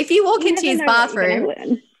things. If you walk into his bathroom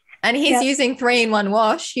and he's using 3-in-1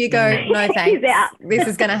 wash, you go, no thanks. This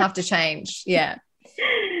is going to have to change. Yeah.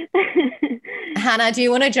 Hannah, do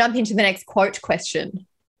you want to jump into the next quote question?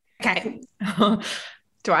 Okay.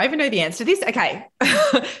 Do I even know the answer to this? Okay.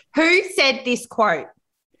 Who said this quote?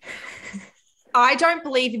 I don't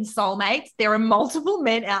believe in soulmates. There are multiple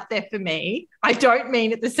men out there for me. I don't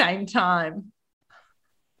mean at the same time.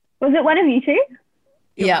 Was it one of you two?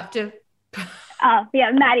 Yeah. Oh,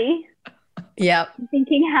 yeah, Maddie. Yeah. I'm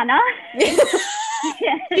thinking Hannah. Did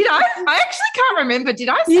I? I actually can't remember. Did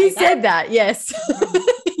I say you that? said that, yes.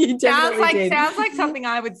 You definitely did. Sounds like something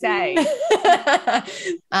I would say.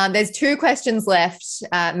 There's 2 questions left,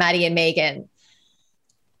 Maddie and Megan.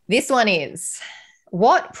 This one is,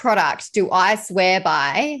 what product do I swear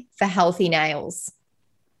by for healthy nails?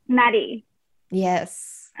 Maddie.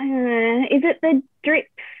 Yes. Is it the drip?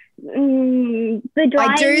 The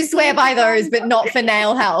drying I do swear by those, but not for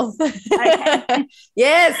nail health. Okay.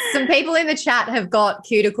 Yes, some people in the chat have got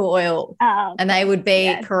cuticle oil, and they would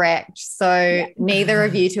be correct. So neither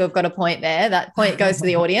of you two have got a point there. That point goes to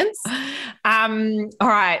the audience. All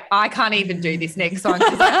right, I can't even do this next one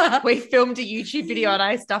because we filmed a YouTube video and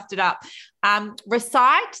I stuffed it up.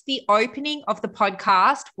 Recite the opening of the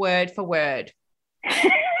podcast word for word.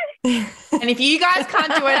 And if you guys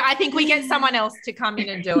can't do it, I think we get someone else to come in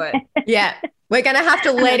and do it. Yeah. We're going to have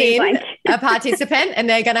to let in a participant and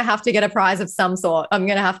they're going to have to get a prize of some sort. I'm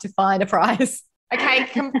going to have to find a prize. Okay.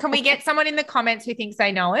 Can we get someone in the comments who thinks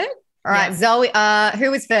they know it? All right. Zoe,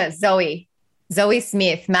 who was first? Zoe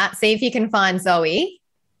Smith. Matt, see if you can find Zoe.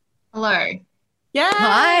 Hello. Yeah.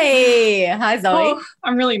 Hi, Zoe. Oh,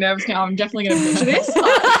 I'm really nervous now. I'm definitely going to butcher this.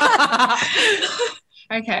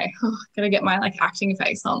 Okay, gotta get my acting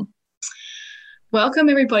face on. Welcome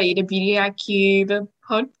everybody to Beauty IQ, the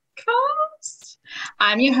podcast.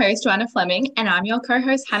 I'm your host, Joanna Fleming, and I'm your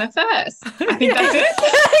co-host, Hannah First. I think that's it.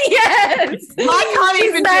 Yes. I can't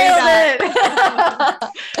even do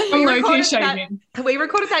that. I'm low-key shaming. We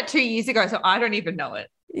recorded that 2 years ago, so I don't even know it.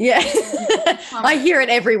 Yeah. I hear it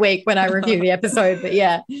every week when I review the episode, but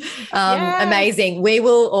yeah. Amazing. We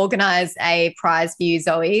will organize a prize for you,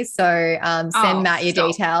 Zoe. So send Matt your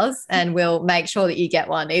details and we'll make sure that you get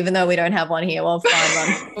one. Even though we don't have one here, we'll find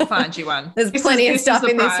one. We'll find you one. There's plenty of stuff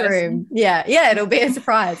in this room. Yeah. Yeah. It'll be a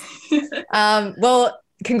surprise. Well,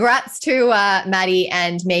 congrats to Maddie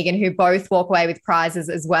and Megan, who both walk away with prizes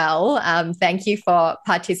as well. Thank you for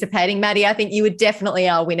participating. Maddie, I think you were definitely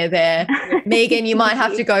our winner there. Megan, you might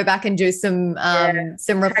have to go back and do some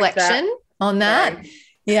reflection on that.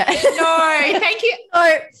 Yeah. No, thank you.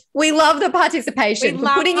 Oh, we love the participation. For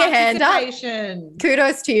putting your hand up.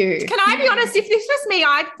 Kudos to you. Can I be honest? If this was me,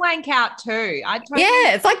 I'd blank out too.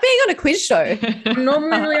 Yeah, it's like being on a quiz show. I'm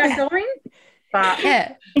normally really outgoing. But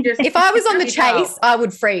yeah, if I was on the chase, I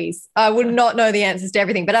would freeze. I would not know the answers to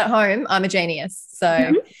everything. But at home, I'm a genius.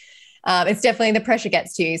 So it's definitely the pressure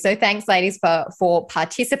gets to you. So thanks, ladies, for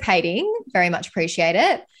participating. Very much appreciate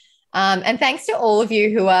it. And thanks to all of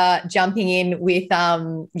you who are jumping in with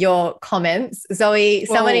your comments. Zoe,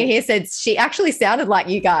 someone in here said she actually sounded like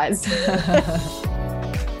you guys.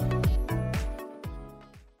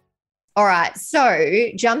 All right, so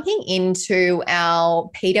jumping into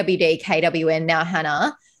our PWD KWN now,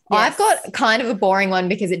 Hannah, I've got kind of a boring one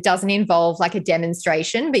because it doesn't involve like a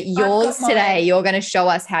demonstration, but yours today, you're going to show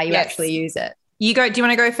us how you actually use it. You go. Do you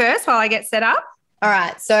want to go first while I get set up? All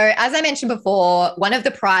right, so as I mentioned before, one of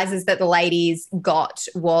the prizes that the ladies got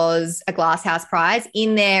was a Glasshouse prize.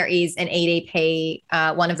 In there is an EDP.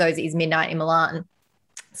 One of those is Midnight in Milan.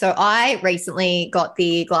 So I recently got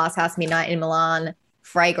the Glasshouse Midnight in Milan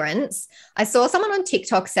fragrance. I saw someone on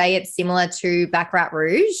TikTok say it's similar to Baccarat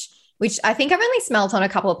Rouge, which I think I've only smelt on a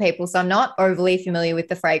couple of people, so I'm not overly familiar with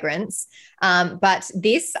the fragrance. But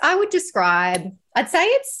this I would describe, I'd say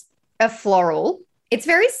it's a floral. It's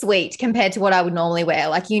very sweet compared to what I would normally wear.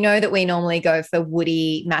 Like, you know that we normally go for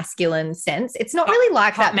woody, masculine scents. It's not really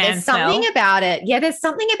like that. There's something about it. Yeah, there's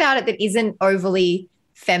something about it that isn't overly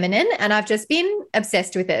feminine, and I've just been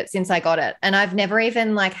obsessed with it since I got it. And I've never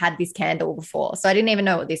even like had this candle before, so I didn't even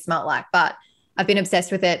know what this smelled like, but I've been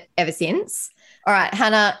obsessed with it ever since. All right,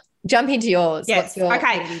 Hannah, jump into yours. Yes. What's your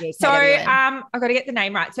okay. So I've got to get the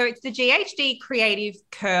name right. So it's the GHD Creative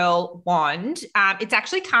Curl Wand. It's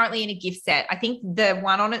actually currently in a gift set. I think the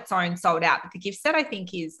one on its own sold out, but the gift set I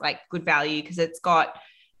think is like good value because it's got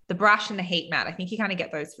the brush and the heat mat. I think you kind of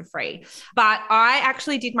get those for free. But I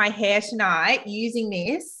actually did my hair tonight using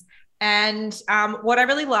this. And what I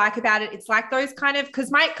really like about it, it's like those kind of,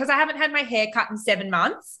 because I haven't had my hair cut in 7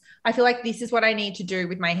 months. I feel like this is what I need to do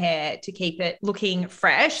with my hair to keep it looking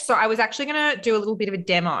fresh. So I was actually going to do a little bit of a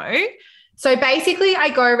demo. So basically I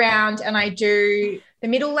go around and I do the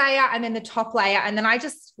middle layer and then the top layer, and then I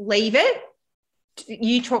just leave it.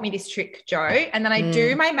 You taught me this trick, Joe. And then I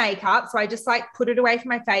do my makeup. So I just like put it away from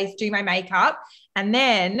my face, do my makeup. And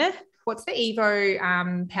then what's the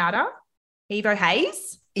Evo powder? Evo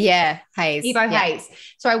Haze? Yeah, Haze. Evo Haze.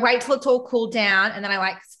 So I wait till it's all cooled down and then I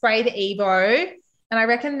like spray the Evo, and I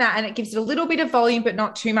reckon that, and it gives it a little bit of volume, but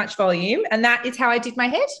not too much volume. And that is how I did my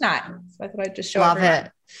hair tonight. So I thought I'd just show everyone.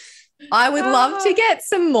 It. I would love to get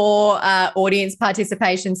some more audience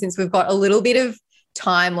participation since we've got a little bit of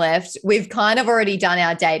time left. We've kind of already done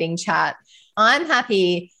our dating chat. I'm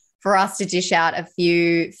happy for us to dish out a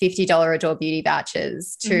few $50 Adore Beauty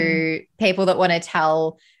vouchers to people that want to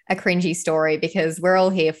tell a cringy story, because we're all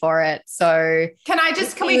here for it. So can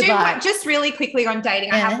we do just really quickly on dating?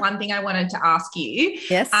 Yeah. I have one thing I wanted to ask you.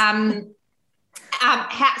 Yes.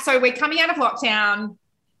 So we're coming out of lockdown.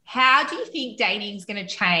 How do you think dating is going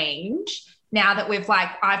to change now that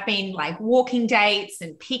I've been like walking dates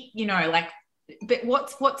and but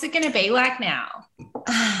what's it going to be like now?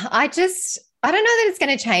 I don't know that it's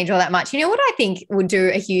going to change all that much. You know what I think would do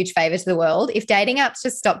a huge favor to the world? If dating apps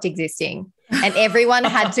just stopped existing and everyone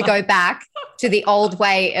had to go back to the old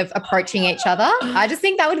way of approaching each other. I just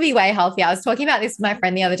think that would be way healthier. I was talking about this with my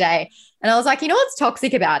friend the other day, and I was like, you know what's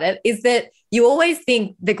toxic about it is that you always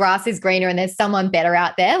think the grass is greener and there's someone better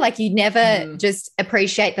out there. Like, you never just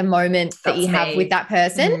appreciate the moment that you have with that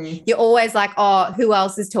person. You're always like, oh, who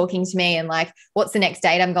else is talking to me? And like, what's the next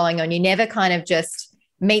date I'm going on? You never kind of just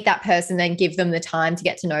meet that person and give them the time to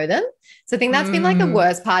get to know them. So I think that's been like the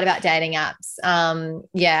worst part about dating apps.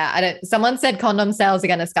 Someone said condom sales are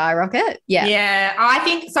going to skyrocket. Yeah. I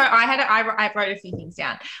think so. I wrote a few things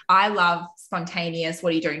down. I love spontaneous.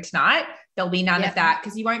 What are you doing tonight? There'll be none of that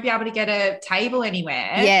because you won't be able to get a table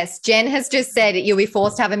anywhere. Yes. Jen has just said you'll be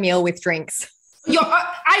forced to have a meal with drinks.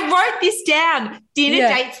 I wrote this down. Dinner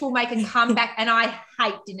Yeah. dates will make a comeback, and I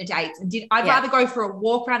hate dinner dates. And I'd Yeah. rather go for a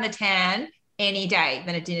walk around the town any day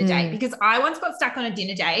than a dinner date, because I once got stuck on a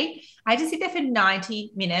dinner date. I had to sit there for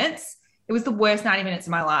 90 minutes. It was the worst 90 minutes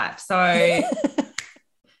of my life. So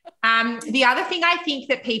the other thing I think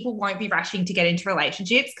that people won't be rushing to get into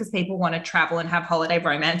relationships because people want to travel and have holiday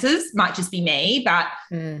romances, might just be me, but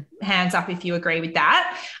hands up if you agree with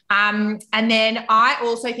that. And then I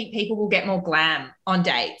also think people will get more glam on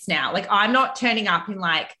dates now. Like, I'm not turning up in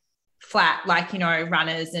like flat, like, you know,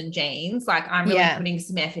 runners and jeans. Like, I'm really putting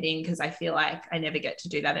some effort in because I feel like I never get to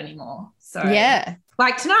do that anymore. So Yeah.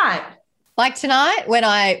 like tonight when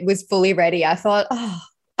I was fully ready, I thought, oh,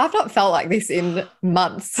 I've not felt like this in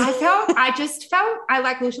months. I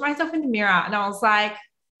like looked at myself in the mirror and I was like,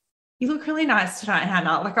 you look really nice tonight,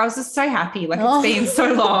 Hannah. Like, I was just so happy. Like, it's been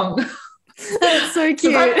so long. That's so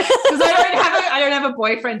cute. Because I don't have a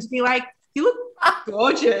boyfriend to be like, you look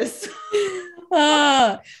gorgeous.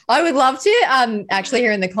 I would love to actually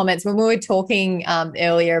hear in the comments when we were talking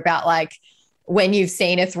earlier about like when you've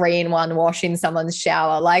seen a 3-in-1 wash in someone's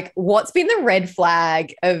shower, like what's been the red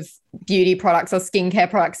flag of beauty products or skincare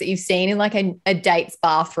products that you've seen in like a date's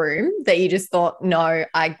bathroom that you just thought, no,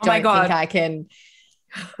 I don't think I can.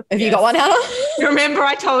 Have you got one, Hannah? Remember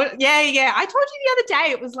I told you the other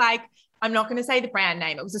day, it was like, I'm not going to say the brand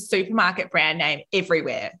name. It was a supermarket brand name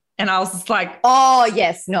everywhere. And I was just like, oh,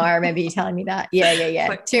 yes. No, I remember you telling me that. Yeah.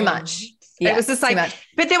 Like, too much. Yeah, it was just like,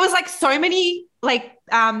 but there was like so many like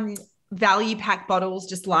value pack bottles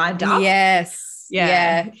just lined up. Yes.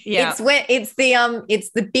 Yeah.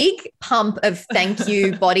 It's the big pump of thank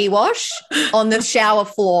you body wash on the shower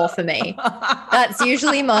floor for me. That's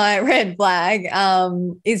usually my red flag.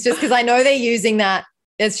 It's just because I know they're using that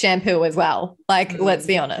as shampoo as well. Like, let's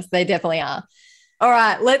be honest, they definitely are. All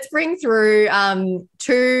right, let's bring through 2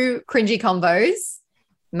 cringy combos.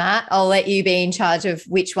 Matt, I'll let you be in charge of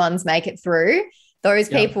which ones make it through. Those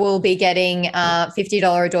people will be getting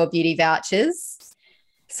 $50 Adore Beauty vouchers.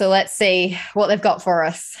 So let's see what they've got for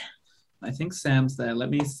us. I think Sam's there.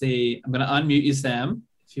 Let me see. I'm going to unmute you, Sam,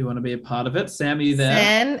 if you want to be a part of it. Sam, are you there?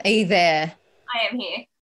 Sam, are you there? I am here.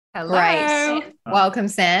 Hello. Great. Welcome,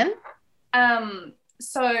 Sam.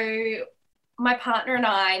 So my partner and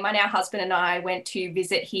my now husband and I went to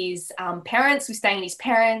visit his parents. We were staying at his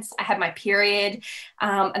parents. I had my period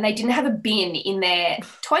and they didn't have a bin in their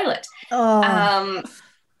toilet. So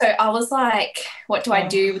I was like, what do I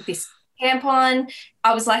do with this tampon?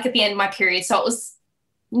 I was like at the end of my period, so it was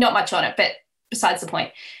not much on it, but besides the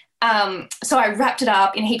point. So I wrapped it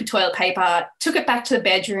up in a heap of toilet paper, took it back to the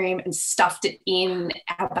bedroom and stuffed it in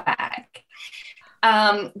our bag.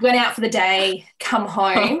 Went out for the day, come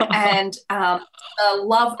home, and the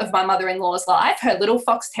love of my mother-in-law's life, her little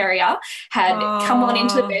fox terrier, had come on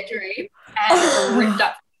into the bedroom and ripped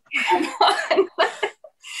up the tampon.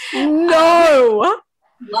 No.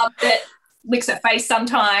 Loved it. Licks her face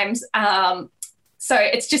sometimes. So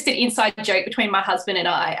it's just an inside joke between my husband and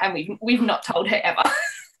I, and we've not told her ever.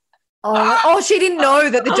 She didn't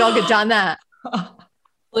know that the dog had done that.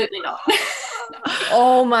 Absolutely not.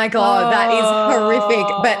 Oh my God, that is horrific,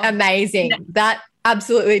 but amazing. That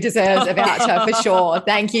absolutely deserves a voucher for sure.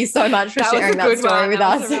 Thank you so much for sharing that story with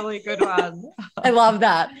us. That was a really good one. I love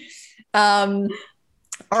that. All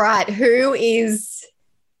right, who is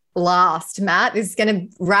last? Matt, this is going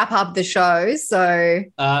to wrap up the show. So,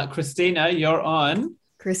 Christina, you're on.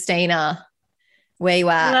 Christina, where you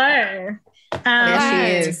at? Hello. There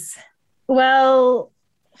she is. Well,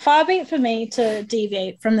 far be it for me to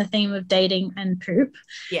deviate from the theme of dating and poop.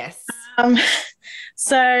 Yes.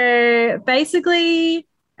 So basically,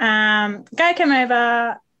 guy came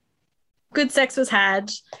over, good sex was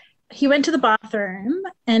had. He went to the bathroom,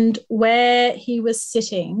 and where he was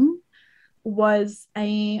sitting was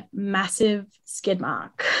a massive skid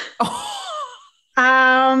mark.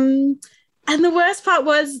 And the worst part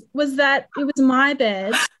was that it was my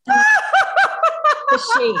bed, and the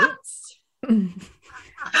sheets. And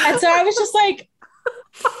so I was just like,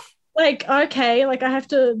 okay, like I have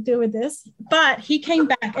to deal with this. But he came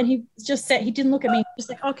back and he just said, he didn't look at me. He was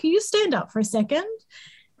like, oh, can you stand up for a second?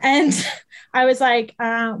 And I was like,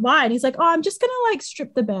 why? And he's like, oh, I'm just going to like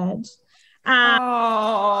strip the bed.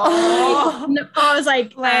 I was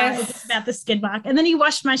like, it's about the skid mark. And then he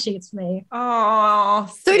washed my sheets for me. So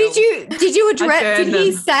did you address, did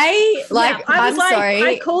he say like, yeah, I'm like, sorry?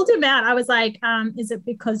 I called him out. I was like, is it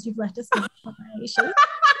because you've left a skid mark on my sheets?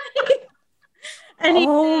 And he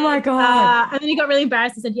my God. And then he got really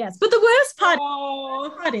embarrassed and said yes. But the worst part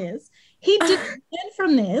is he did learn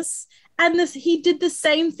from this, and he did the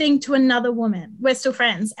same thing to another woman. We're still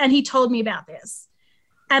friends, and he told me about this.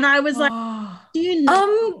 And I was like, Do you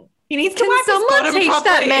know? He needs to Can wipe his someone bottom teach that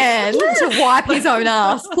properly. man to wipe his own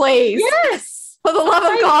ass, please? Yes. For the love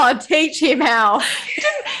of God, teach him how.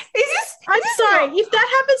 I'm sorry. If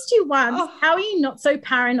that happens to you once, how are you not so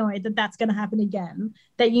paranoid that that's going to happen again?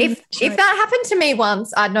 That you If that happened to me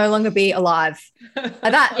once, I'd no longer be alive.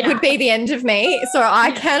 That would be the end of me. So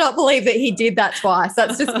I cannot believe that he did that twice.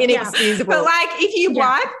 That's just inexcusable. But like, if you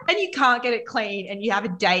wipe and you can't get it clean, and you have a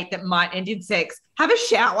date that might end in sex, have a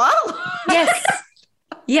shower. Yes.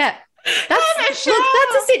 Yeah. That's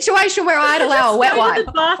a situation where I'd allow a wet Go to wipe.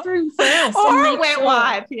 the bathroom first, Or and a make wet sure.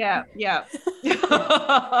 wipe. Yeah.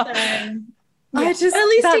 I just At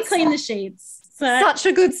least you that's clean the sheets. So such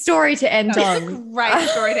a good story to end on. Great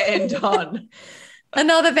story to end on.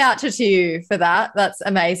 Another voucher to you for that. That's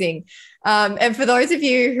amazing. And for those of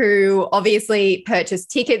you who obviously purchase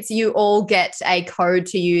tickets, you all get a code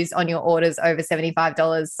to use on your orders over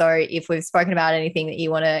 $75. So if we've spoken about anything that you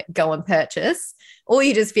want to go and purchase, or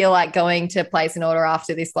you just feel like going to place an order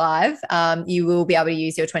after this live, you will be able to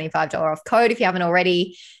use your $25 off code if you haven't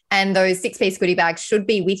already. And those 6-piece goodie bags should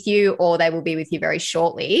be with you, or they will be with you very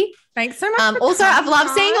shortly. Thanks so much. Also,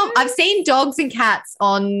 I've seen dogs and cats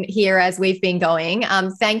on here as we've been going.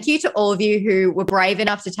 Thank you to all of you who were brave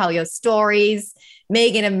enough to tell your stories.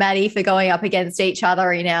 Megan and Maddie for going up against each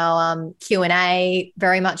other in our Q&A.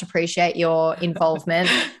 Very much appreciate your involvement.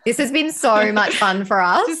 This has been so much fun for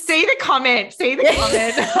us. Just see the comment.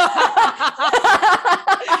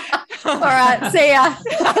 All right, see ya.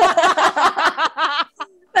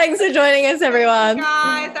 Thanks for joining us, everyone.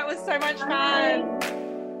 Guys, that was so much fun.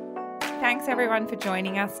 Thanks everyone for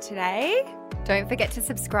joining us today. Don't forget to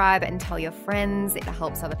subscribe and tell your friends. It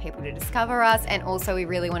helps other people to discover us. And also, we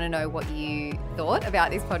really want to know what you thought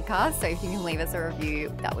about this podcast. So if you can leave us a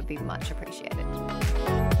review, that would be much appreciated.